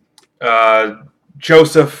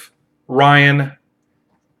 Joseph, Ryan,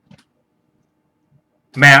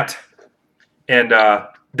 Matt, and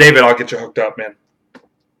David, I'll get you hooked up, man.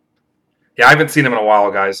 Yeah, I haven't seen him in a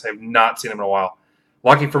while, guys. I have not seen him in a while.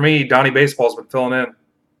 Lucky for me, Donnie Baseball's been filling in.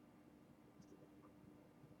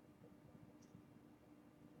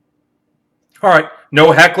 All right,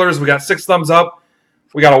 no hecklers. We got 6 thumbs up.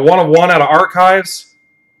 We got a 1 of 1 out of archives.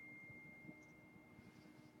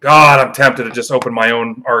 God, I'm tempted to just open my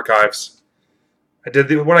own archives. What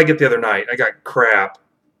did I get the other night? I got crap.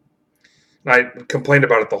 And I complained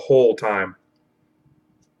about it the whole time.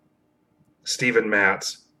 Stephen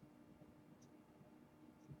Matz.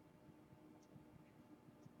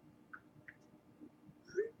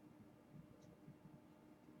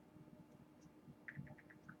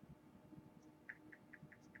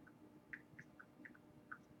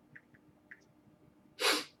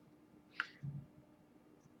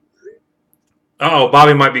 Uh-oh,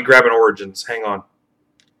 Bobby might be grabbing Origins. Hang on.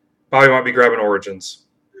 Bobby might be grabbing Origins.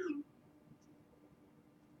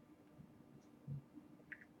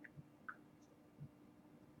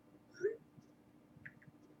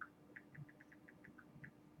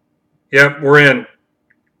 Yep, we're in.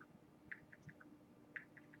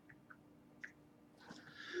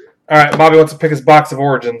 All right, Bobby wants to pick his box of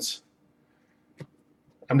Origins.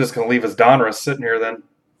 I'm just going to leave his Donruss sitting here then.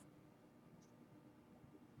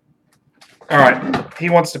 All right, he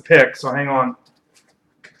wants to pick, so hang on.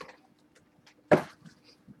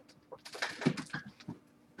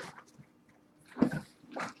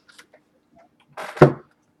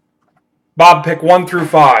 Bob, pick 1 through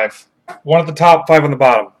 5. 1 at the top, 5 on the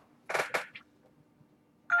bottom.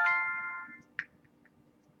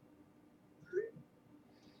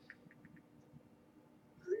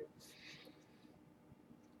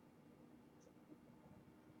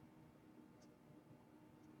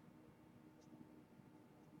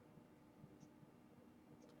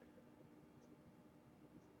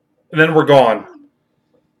 And then we're gone.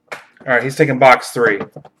 All right, he's taking box 3.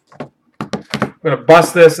 I'm going to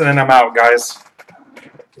bust this, and then I'm out, guys.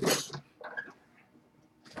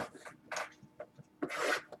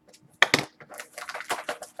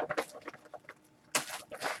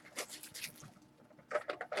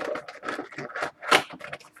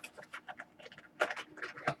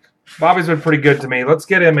 Bobby's been pretty good to me. Let's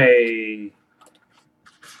get him a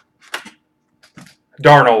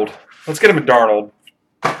Darnold. Let's get him a Darnold.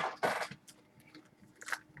 Let's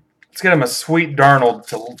get him a sweet Darnold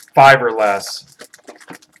to 5 or less.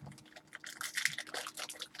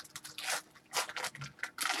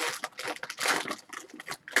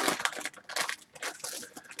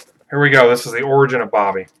 Here we go. This is the origin of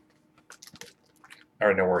Bobby. I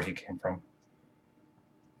already know where he came from.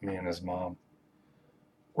 Me and his mom.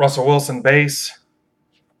 Russell Wilson base.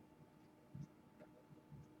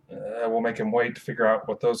 We'll make him wait to figure out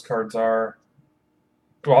what those cards are.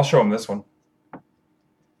 Well, I'll show him this one.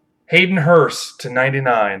 Hayden Hurst to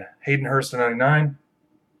 99. Hayden Hurst to 99.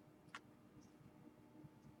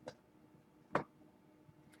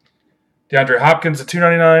 DeAndre Hopkins to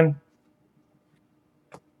 299.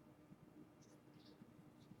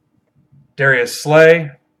 Darius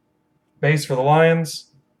Slay, base for the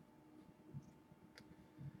Lions.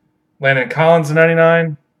 Landon Collins to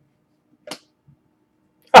 99.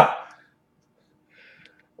 Ha!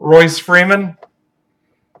 Royce Freeman.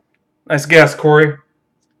 Nice guess, Corey.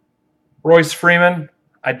 Royce Freeman.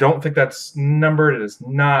 I don't think that's numbered. It is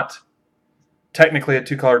not technically a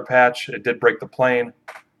 2-colored patch. It did break the plane.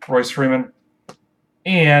 Royce Freeman.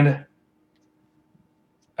 And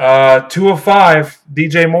 2 of 5,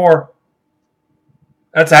 DJ Moore.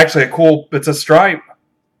 That's actually a cool, it's a stripe.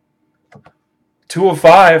 2 of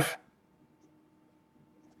 5.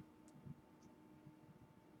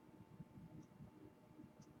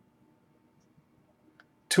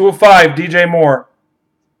 Two of 5, DJ Moore.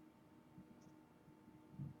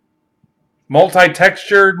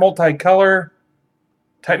 Multi-textured, multi-color.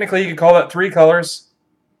 Technically, you could call that 3 colors.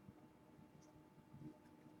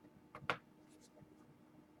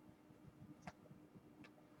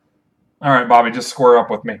 All right, Bobby, just square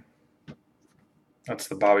up with me. That's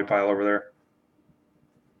the Bobby pile over there.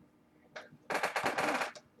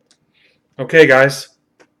 Okay, guys.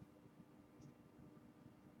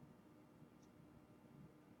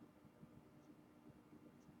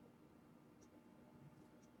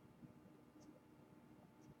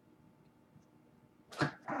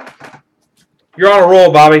 You're on a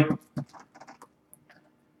roll, Bobby.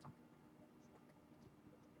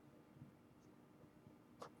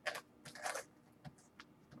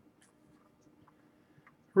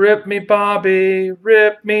 Rip me, Bobby,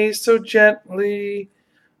 rip me so gently.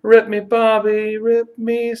 Rip me, Bobby, rip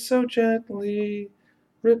me so gently.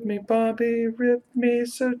 Rip me, Bobby, rip me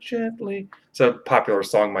so gently. It's a popular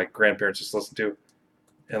song my grandparents just listened to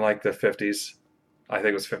in like the 50s. I think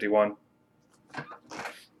it was 51.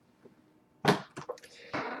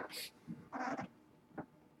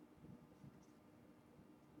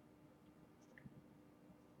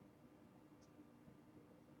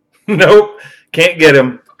 Nope, can't get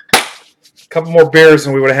him. A couple more beers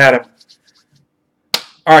and we would have had him.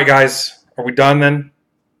 All right, guys, are we done then?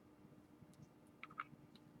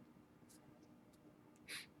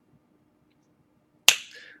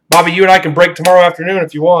 Bobby, you and I can break tomorrow afternoon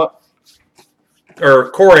if you want.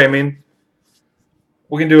 Or Corey, I mean.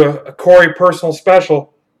 We can do a Corey personal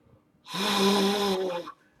special. You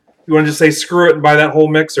want to just say screw it and buy that whole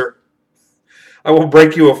mixer. I will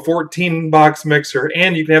break you a 14-box mixer,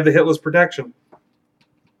 and you can have the hitless protection.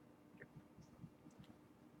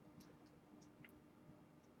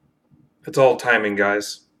 It's all timing,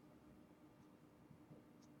 guys.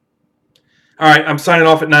 All right, I'm signing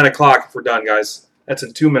off at 9 o'clock if we're done, guys. That's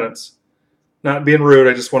in 2 minutes. Not being rude,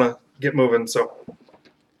 I just want to get moving, so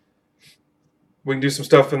we can do some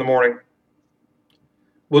stuff in the morning.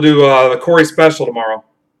 We'll do the Corey special tomorrow.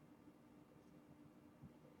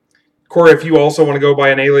 Corey, if you also want to go by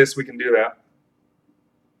an alias, we can do that.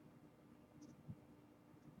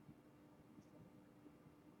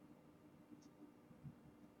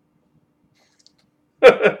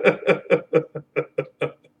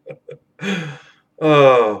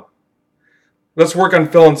 Oh. Let's work on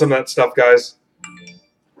filling some of that stuff, guys.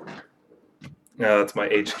 Yeah, that's my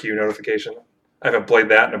HQ notification. I haven't played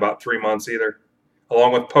that in about 3 months either.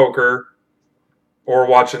 Along with poker or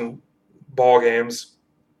watching ball games.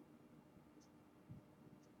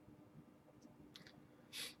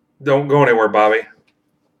 Don't go anywhere, Bobby.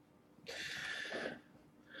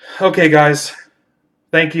 Okay, guys.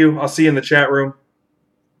 Thank you. I'll see you in the chat room.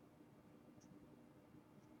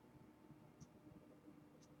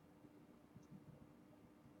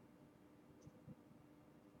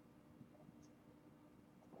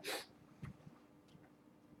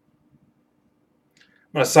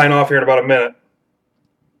 I'm going to sign off here in about a minute.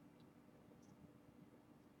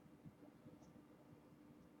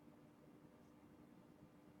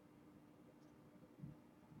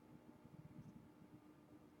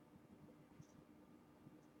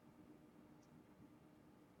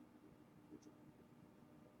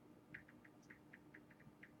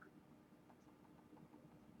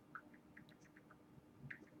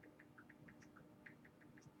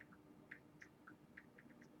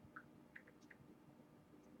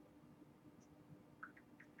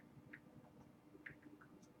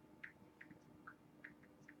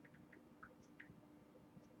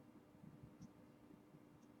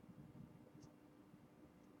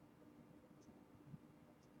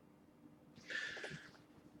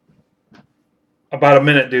 About a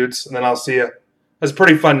minute, dudes, and then I'll see you. It was a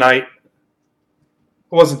pretty fun night. It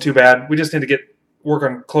wasn't too bad. We just need to work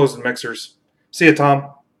on closing mixers. See you,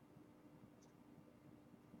 Tom.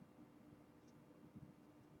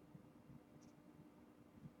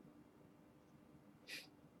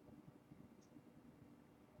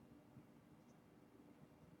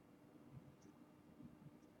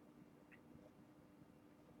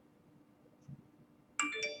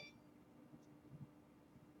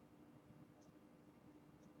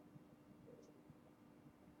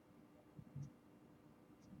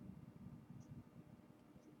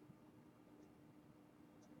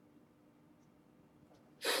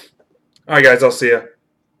 All right, guys, I'll see you.